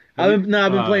 I've been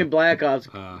Uh, playing Black Ops.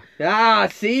 Ah,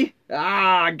 see?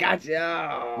 Ah, I got you.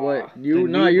 Oh. What? The You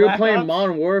new you were Black playing Ops?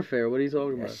 Modern Warfare. What are you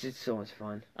talking That about? shit's so much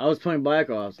fun. I was playing Black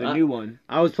Ops. The new one.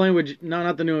 I was playing with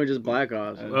not the new one, just Black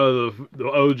Ops. Oh, the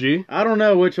OG. I don't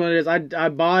know which one it is. I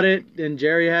bought it and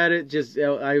Jerry had it. Just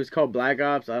I was called Black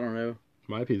Ops. I don't know.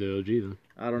 Might be the OG then.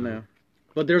 I don't know.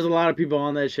 But there's a lot of people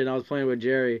on that shit. And I was playing with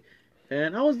Jerry,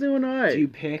 and I was doing alright. Do you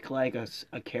pick like a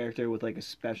character with like a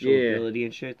special Yeah. ability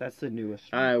and shit? That's the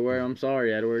newest. one. Alright, where I'm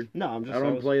sorry, Edward. No, I'm just. I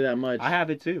don't play that much. I have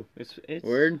it too. It's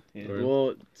Word. Yeah. Word.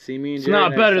 Well, see me and It's Jerry not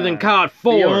next better than time. COD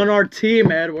Be on 4. our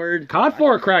team, Edward. COD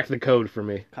 4 cracked the code for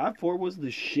me. COD 4 was the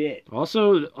shit.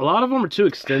 Also, a lot of them are too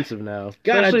extensive now.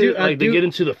 God, I Especially, do- I like they do- get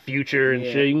into the future and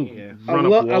Yeah, shit. You can yeah. run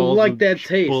up I walls like and that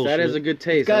taste. bullshit. That is a good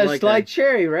taste. Got I a like slight that.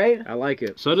 cherry, right? I like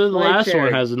it. So does the Slight last cherry.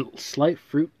 one has a slight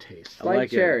fruit taste. I Slight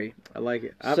like it. cherry. I like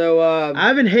it. I So,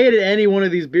 haven't hated any one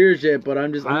of these beers yet, but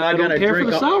I'm I not don't gonna care drink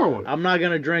for the sour one. I'm not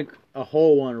gonna drink a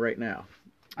whole one right now.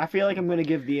 I feel like I'm gonna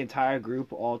give the entire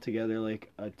group all together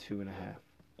like a 2.5,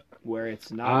 where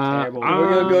it's not terrible.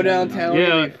 we're gonna go downtown. We're Yeah.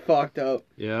 gonna be fucked up.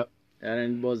 Yeah. And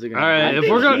then was it All right, I if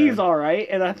think we're gonna- he's all right,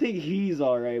 and I think he's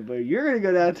all right, but you're gonna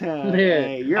go downtown. Yeah.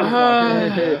 Hey, you're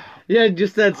Yeah,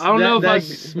 just that. I don't know if that I-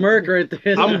 smirk right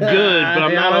there. I'm good, but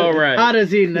I'm not all right. How does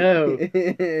he know?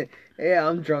 Yeah,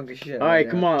 I'm drunk as shit. All right,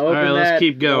 come on, open right, that. let's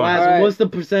keep The going. last All one. right. What's the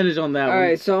percentage on that All one?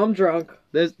 right, so I'm drunk.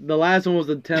 The last one was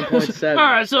the 10.7. All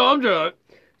right, so I'm drunk.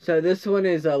 So this one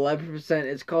is 11%.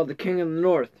 It's called the King of the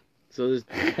North. So this.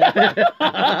 King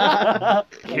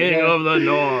of the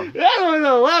North. That was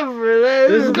 11%.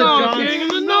 This is the Dog John- King of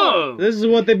the North. This is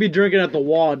what they be drinking at the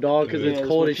wall, dog, because Yeah, it's it's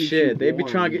cold what as keeps shit. you They be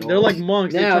warm, trying to get. dog. They're like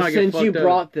monks. They Now, trying to get since fucked you up.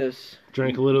 brought this,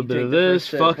 Drink a little bit take of the this,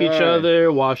 first sip. fuck each Alright.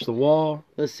 other, wash the wall.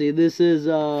 Let's see. This is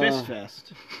Fist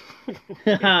Fest.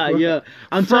 yeah.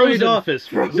 I'm telling you, Frozen dog.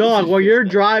 fist. Dog, while you're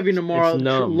driving tomorrow, It's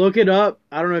numb. look it up.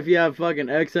 I don't know if you have fucking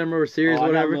XM or Sirius, I got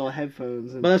whatever. little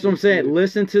headphones. And But that's what I'm shit, saying. too.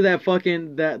 Listen to that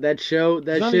fucking that show.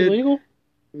 That Is that shit illegal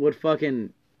would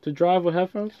fucking. to drive with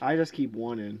headphones? I just keep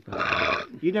one in.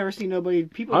 You never see nobody.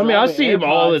 People. I mean, drive I with see them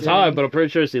all the AirPods time, in. but I'm pretty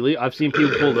sure it's illegal. I've seen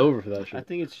people pulled over for that I shit.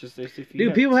 think it's just if you.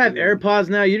 Dude, people have two- AirPods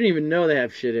now. You didn't even know they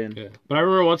have shit in. Yeah. But I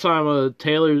remember one time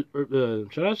Taylor,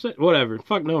 should I say? Whatever.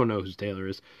 Fuck, no one knows who Taylor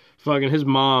is. Fucking his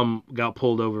mom got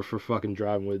pulled over for fucking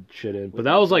driving with shit in. But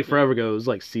that was like forever ago. It was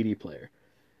like CD player.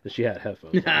 And she had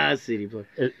headphones on. Ah, CD player.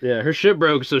 Yeah, her shit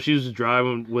broke, so she was just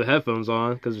driving with headphones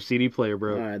on because her CD player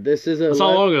broke. All right, this is a. That's how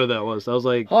long ago that was. That was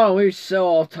like, hold on, we're so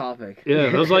off topic. yeah,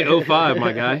 that was like 05,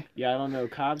 my guy. Yeah, I don't know.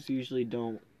 Cops usually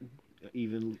don't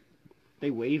even. They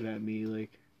wave at me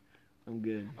like I'm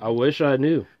good. I wish I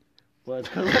knew. Well, it's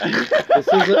This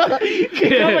is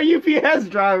a, I'm a UPS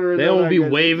driver. They though, won't I be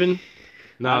guess. waving.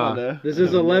 I don't Nah. know. This I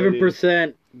is have no idea.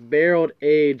 11% barreled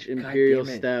aged imperial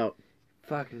damn it. stout.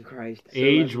 Fucking Christ.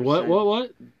 Age,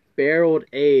 what? Barreled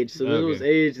aged. So this Okay. was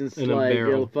aged in In a like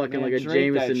barrel. fucking Man, like a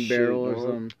drink that Jameson shit, barrel or dog.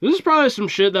 something. This is probably some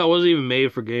shit that wasn't even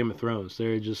made for Game of Thrones.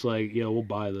 They're just like, yeah, we'll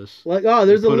buy this. Like, oh,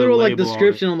 there's a Put a little like label on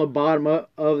description on the bottom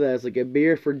of that. It's like a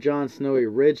beer for Jon Snow, a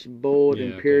rich, bold Yeah,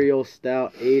 okay. imperial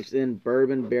stout aged in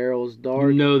bourbon barrels, You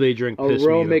dark, know they drink piss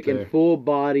aromatic, meat up and there. full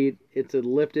bodied. It's a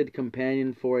lifted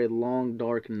companion for a long,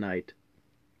 dark night.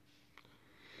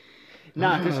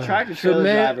 Nah, because tractor So, trailer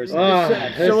man, drivers. Oh,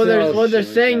 have this so what they're, sounds what they're shit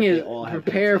like saying that. is They all have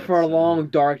prepare consent, for a so- long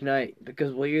dark night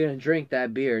because well you're gonna drink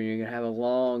that beer and you're gonna have a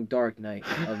long dark night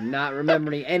of not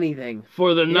remembering anything.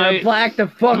 For the You're gonna night, black the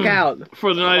fuck out.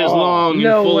 for the night is Oh, long.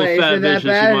 You're no full way. of fat Is it that bitches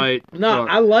bad? who might. No, fuck.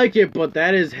 I like it, but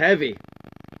that is heavy.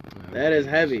 That is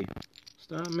heavy.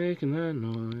 Stop making that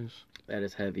noise. That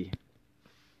is heavy.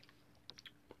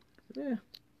 Yeah.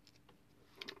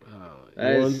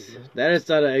 That is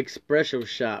not an espresso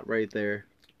shot right there.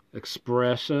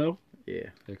 Espresso. Yeah.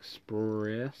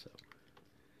 Espresso.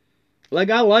 Like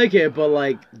I like it, but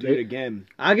like Do it again.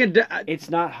 I get It's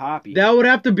not hoppy. that would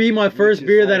have to be my first is,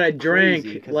 beer like, that I crazy,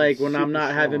 drank 'cause like it's when I'm super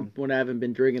not strong. when I haven't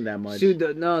been drinking that much.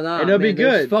 Dude, no. And it'll be man,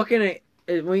 there's good. Fucking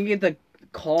when you get the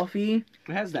coffee,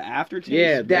 It has the aftertaste.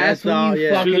 Yeah, that's when all- you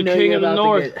yeah. fucking To the know King you're of the about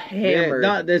North. to get Yeah, hammered.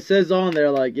 not that says on there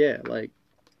like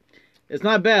it's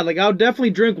not bad. Like I would definitely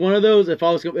drink one of those if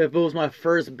it was my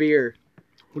first beer.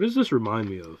 What does this remind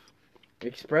me of?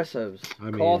 Espressos, I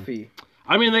mean- coffee.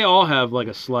 I mean, they all have like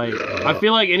a slight. I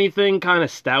feel like anything kind of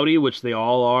stouty, which they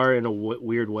all are in a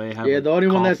weird way. Have Yeah, a the only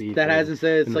one coffee that flavor. hasn't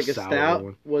said it's and like the a sour stout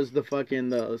one. was the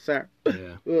sour. Yeah,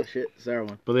 Oh shit, sour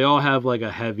one. but they all have like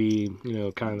a heavy,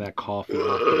 kind of that coffee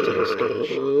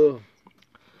aftertaste. Ugh.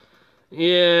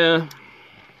 Yeah,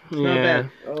 Not yeah.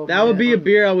 bad. Oh, That would man. be a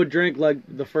beer I would drink like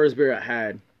the first beer I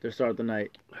had to start the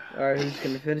night. All right, who's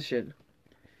gonna finish it?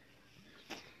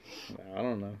 I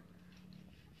don't know.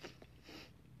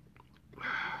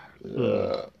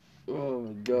 Oh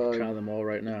my Try god. them all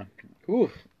right now.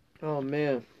 Oof. Oh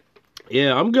man.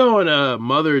 Yeah, I'm going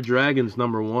Mother of Dragons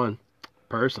 #1,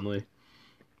 personally.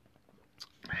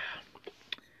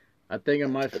 I think I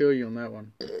might feel you on that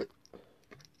one.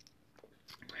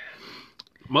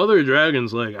 Mother of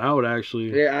Dragons, like, I would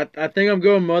actually... Yeah, I think I'm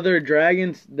going Mother of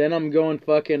Dragons. Then I'm going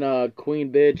fucking Queen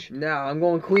Bitch. No, I'm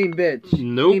going Queen Bitch.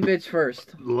 Nope. Queen Bitch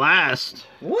first. Last.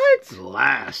 What?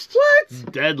 Last.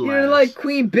 What? Dead You last. didn't like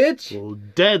Queen Bitch? Well,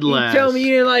 dead You last. tell me you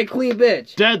didn't like Queen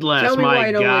Bitch. Dead last, Tell me my why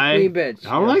you don't guy. like Queen Bitch.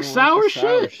 I don't like sour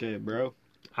Sour shit. shit, bro.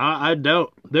 I don't.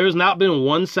 There's not been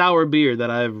one sour beer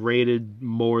that I've rated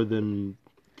more than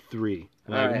 3.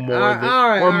 Like, Alright, more alright, than,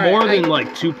 alright, or alright, more I- than like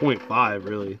 2.5,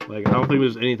 really. Like, I don't think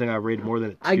there's anything I've rated more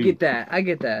than a 2. I get that. I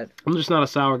get that. I'm just not a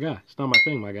sour guy. It's not my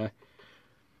thing, my guy.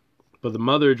 But the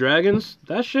Mother of Dragons,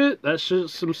 that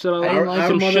shit's some shit I I like. didn't like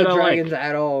some Mother shit of I Dragons like.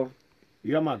 at all.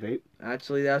 You got my vape?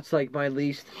 Actually, that's like my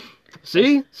least.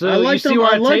 See? So I like you see them- where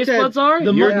I our like taste that- buds are?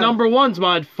 the Your mo- number one's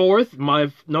my 4th.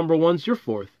 My number one's your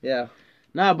 4th. Yeah.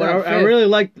 Nah, but No, I fifth. really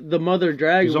like the Mother of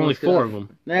Dragons. There's only ones, 4 of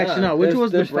them. Actually, Yeah, no. Which there's-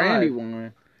 was the there's brandy 5.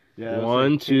 one? Yeah. that's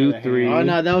 1, like 2, King of the 3. Hand. Oh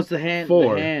no, that was the hand.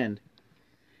 4. The hand.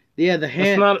 Yeah, the That's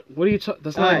hand. not. What are you?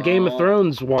 That's not Alright. Game of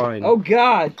Thrones wine. Oh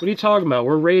God. What are you talking about?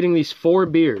 We're rating these 4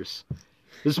 beers.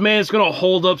 This man's gonna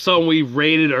hold up something we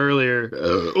rated earlier,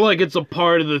 like it's a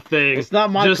part of the thing. It's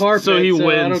not my just carpet, so he wins.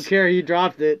 I don't care. He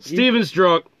dropped it. Steven's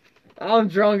drunk. I'm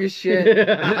drunk as shit.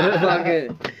 Fuck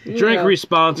it. You Drink know,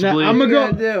 responsibly. Nah, I'm What gonna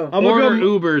you go. gonna do? I'm Order gonna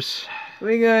go. Ubers.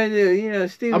 What you gonna do? You know,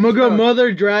 Steve. I'm gonna go Mother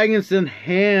of Dragons and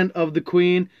Hand of the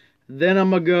Queen. Then I'm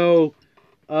gonna go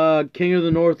King of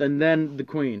the North and then the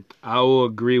Queen. I will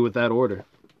agree with that order.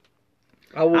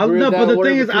 I will I, agree no, with but that the order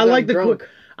thing is, because I like I'm the drunk.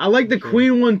 I like the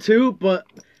Queen one too, but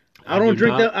I don't do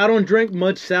drink not. that. I don't drink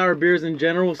much sour beers in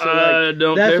general. So like,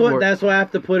 Don't that's care what for it. that's why I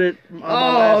have to put it on my Oh,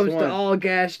 last it's one. the all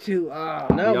gas too. Oh.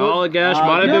 No, The Allagash Uh,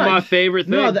 might have no, been my favorite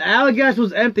thing. No, the Allagash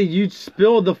was empty. You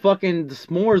spilled the fucking the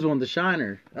s'mores one, the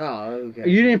Shiner. Oh, okay.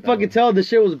 You didn't fucking tell the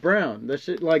shit was brown. That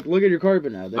shit, like, look at your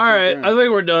carpet now. That All shit's right, brown. I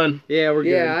think we're done. Yeah, we're good.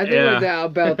 Yeah, I think Yeah. we're down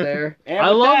about there. And I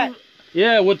with love. that,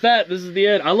 Yeah, with that, this is the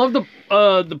end. I love the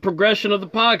progression of the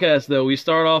podcast. Though we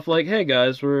start off like, "Hey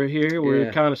guys, we're here. We're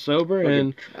Yeah. kind of sober,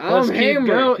 and I'm let's keep hammered.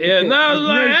 going." Yeah, now it's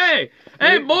like,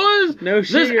 hey boys, No this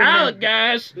shit, you're Alec hammered.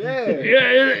 guys, yeah.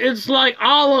 it's like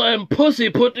Allah and pussy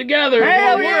put together. in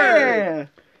Hell one word. yeah!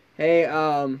 Hey,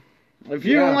 If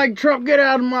you Yeah. don't like Trump, get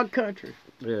out of my country.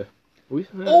 Yeah. We,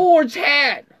 orange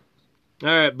hat. All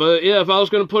right, but yeah, if I was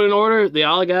gonna put in order, the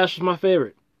Allagash is my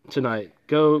favorite tonight.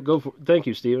 Go for. Thank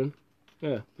you, Steven.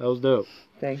 Yeah, that was dope.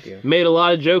 Thank you. Made a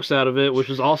lot of jokes out of it, which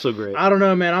was also great. I don't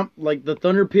know, man. I'm like the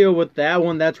Thunder Peel with that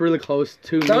one. That's really close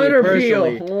to me Thunder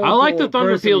personally. Peel. I like the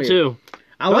Thunder Peel personally. too.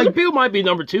 I Thunder like Peel might be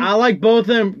number 2. I like both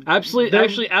of them. Absolutely,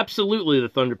 They're- absolutely, the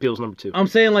Thunder Peel's number 2. I'm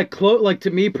saying like like to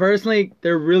me personally,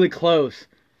 they're really close.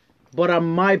 But I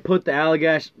might put the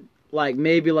Allagash like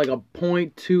maybe like a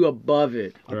 0.2 above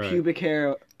it. A Right. pubic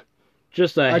hair.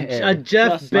 Just a, A hair.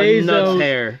 Jeff Just a A nuts Bezos,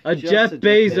 hair. a Just Jeff a Jeff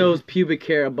Bezos pubic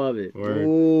hair above it. Word.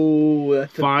 Ooh,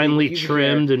 that's a Finely big pubic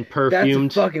trimmed hair. and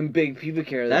perfumed. That's a fucking big pubic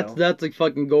hair. Though. That's like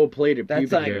fucking gold plated That's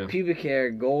pubic like hair. hair. pubic hair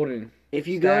golden. If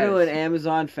you go to Status. an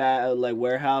Amazon like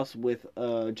warehouse with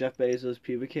Jeff Bezos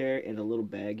pubic hair in a little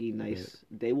baggy, nice,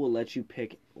 they will let you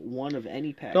pick one of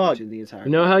any package Dog, in the entire. You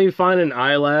know how you find an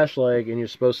eyelash, like, and you're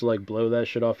supposed to like blow that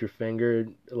shit off your finger,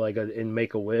 like, and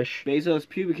make a wish. Bezos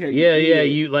pubic hair? Yeah, eat yeah.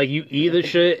 it. You eat the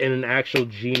shit, and an actual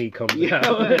genie comes Yeah.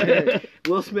 out.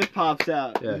 Will Smith pops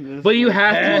out. Yeah. But you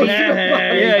have to,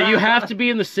 yeah, you have to be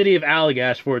in the city of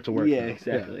Allagash for it to work. Yeah, though.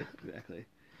 exactly, exactly.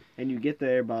 And you get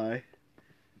there by.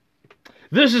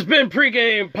 This has been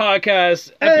Pregame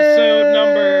Podcast episode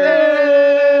number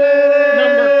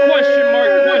question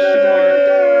mark.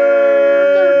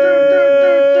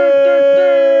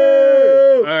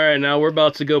 All right, now we're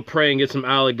about to go pray and get some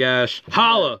Allagash.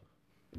 Holla!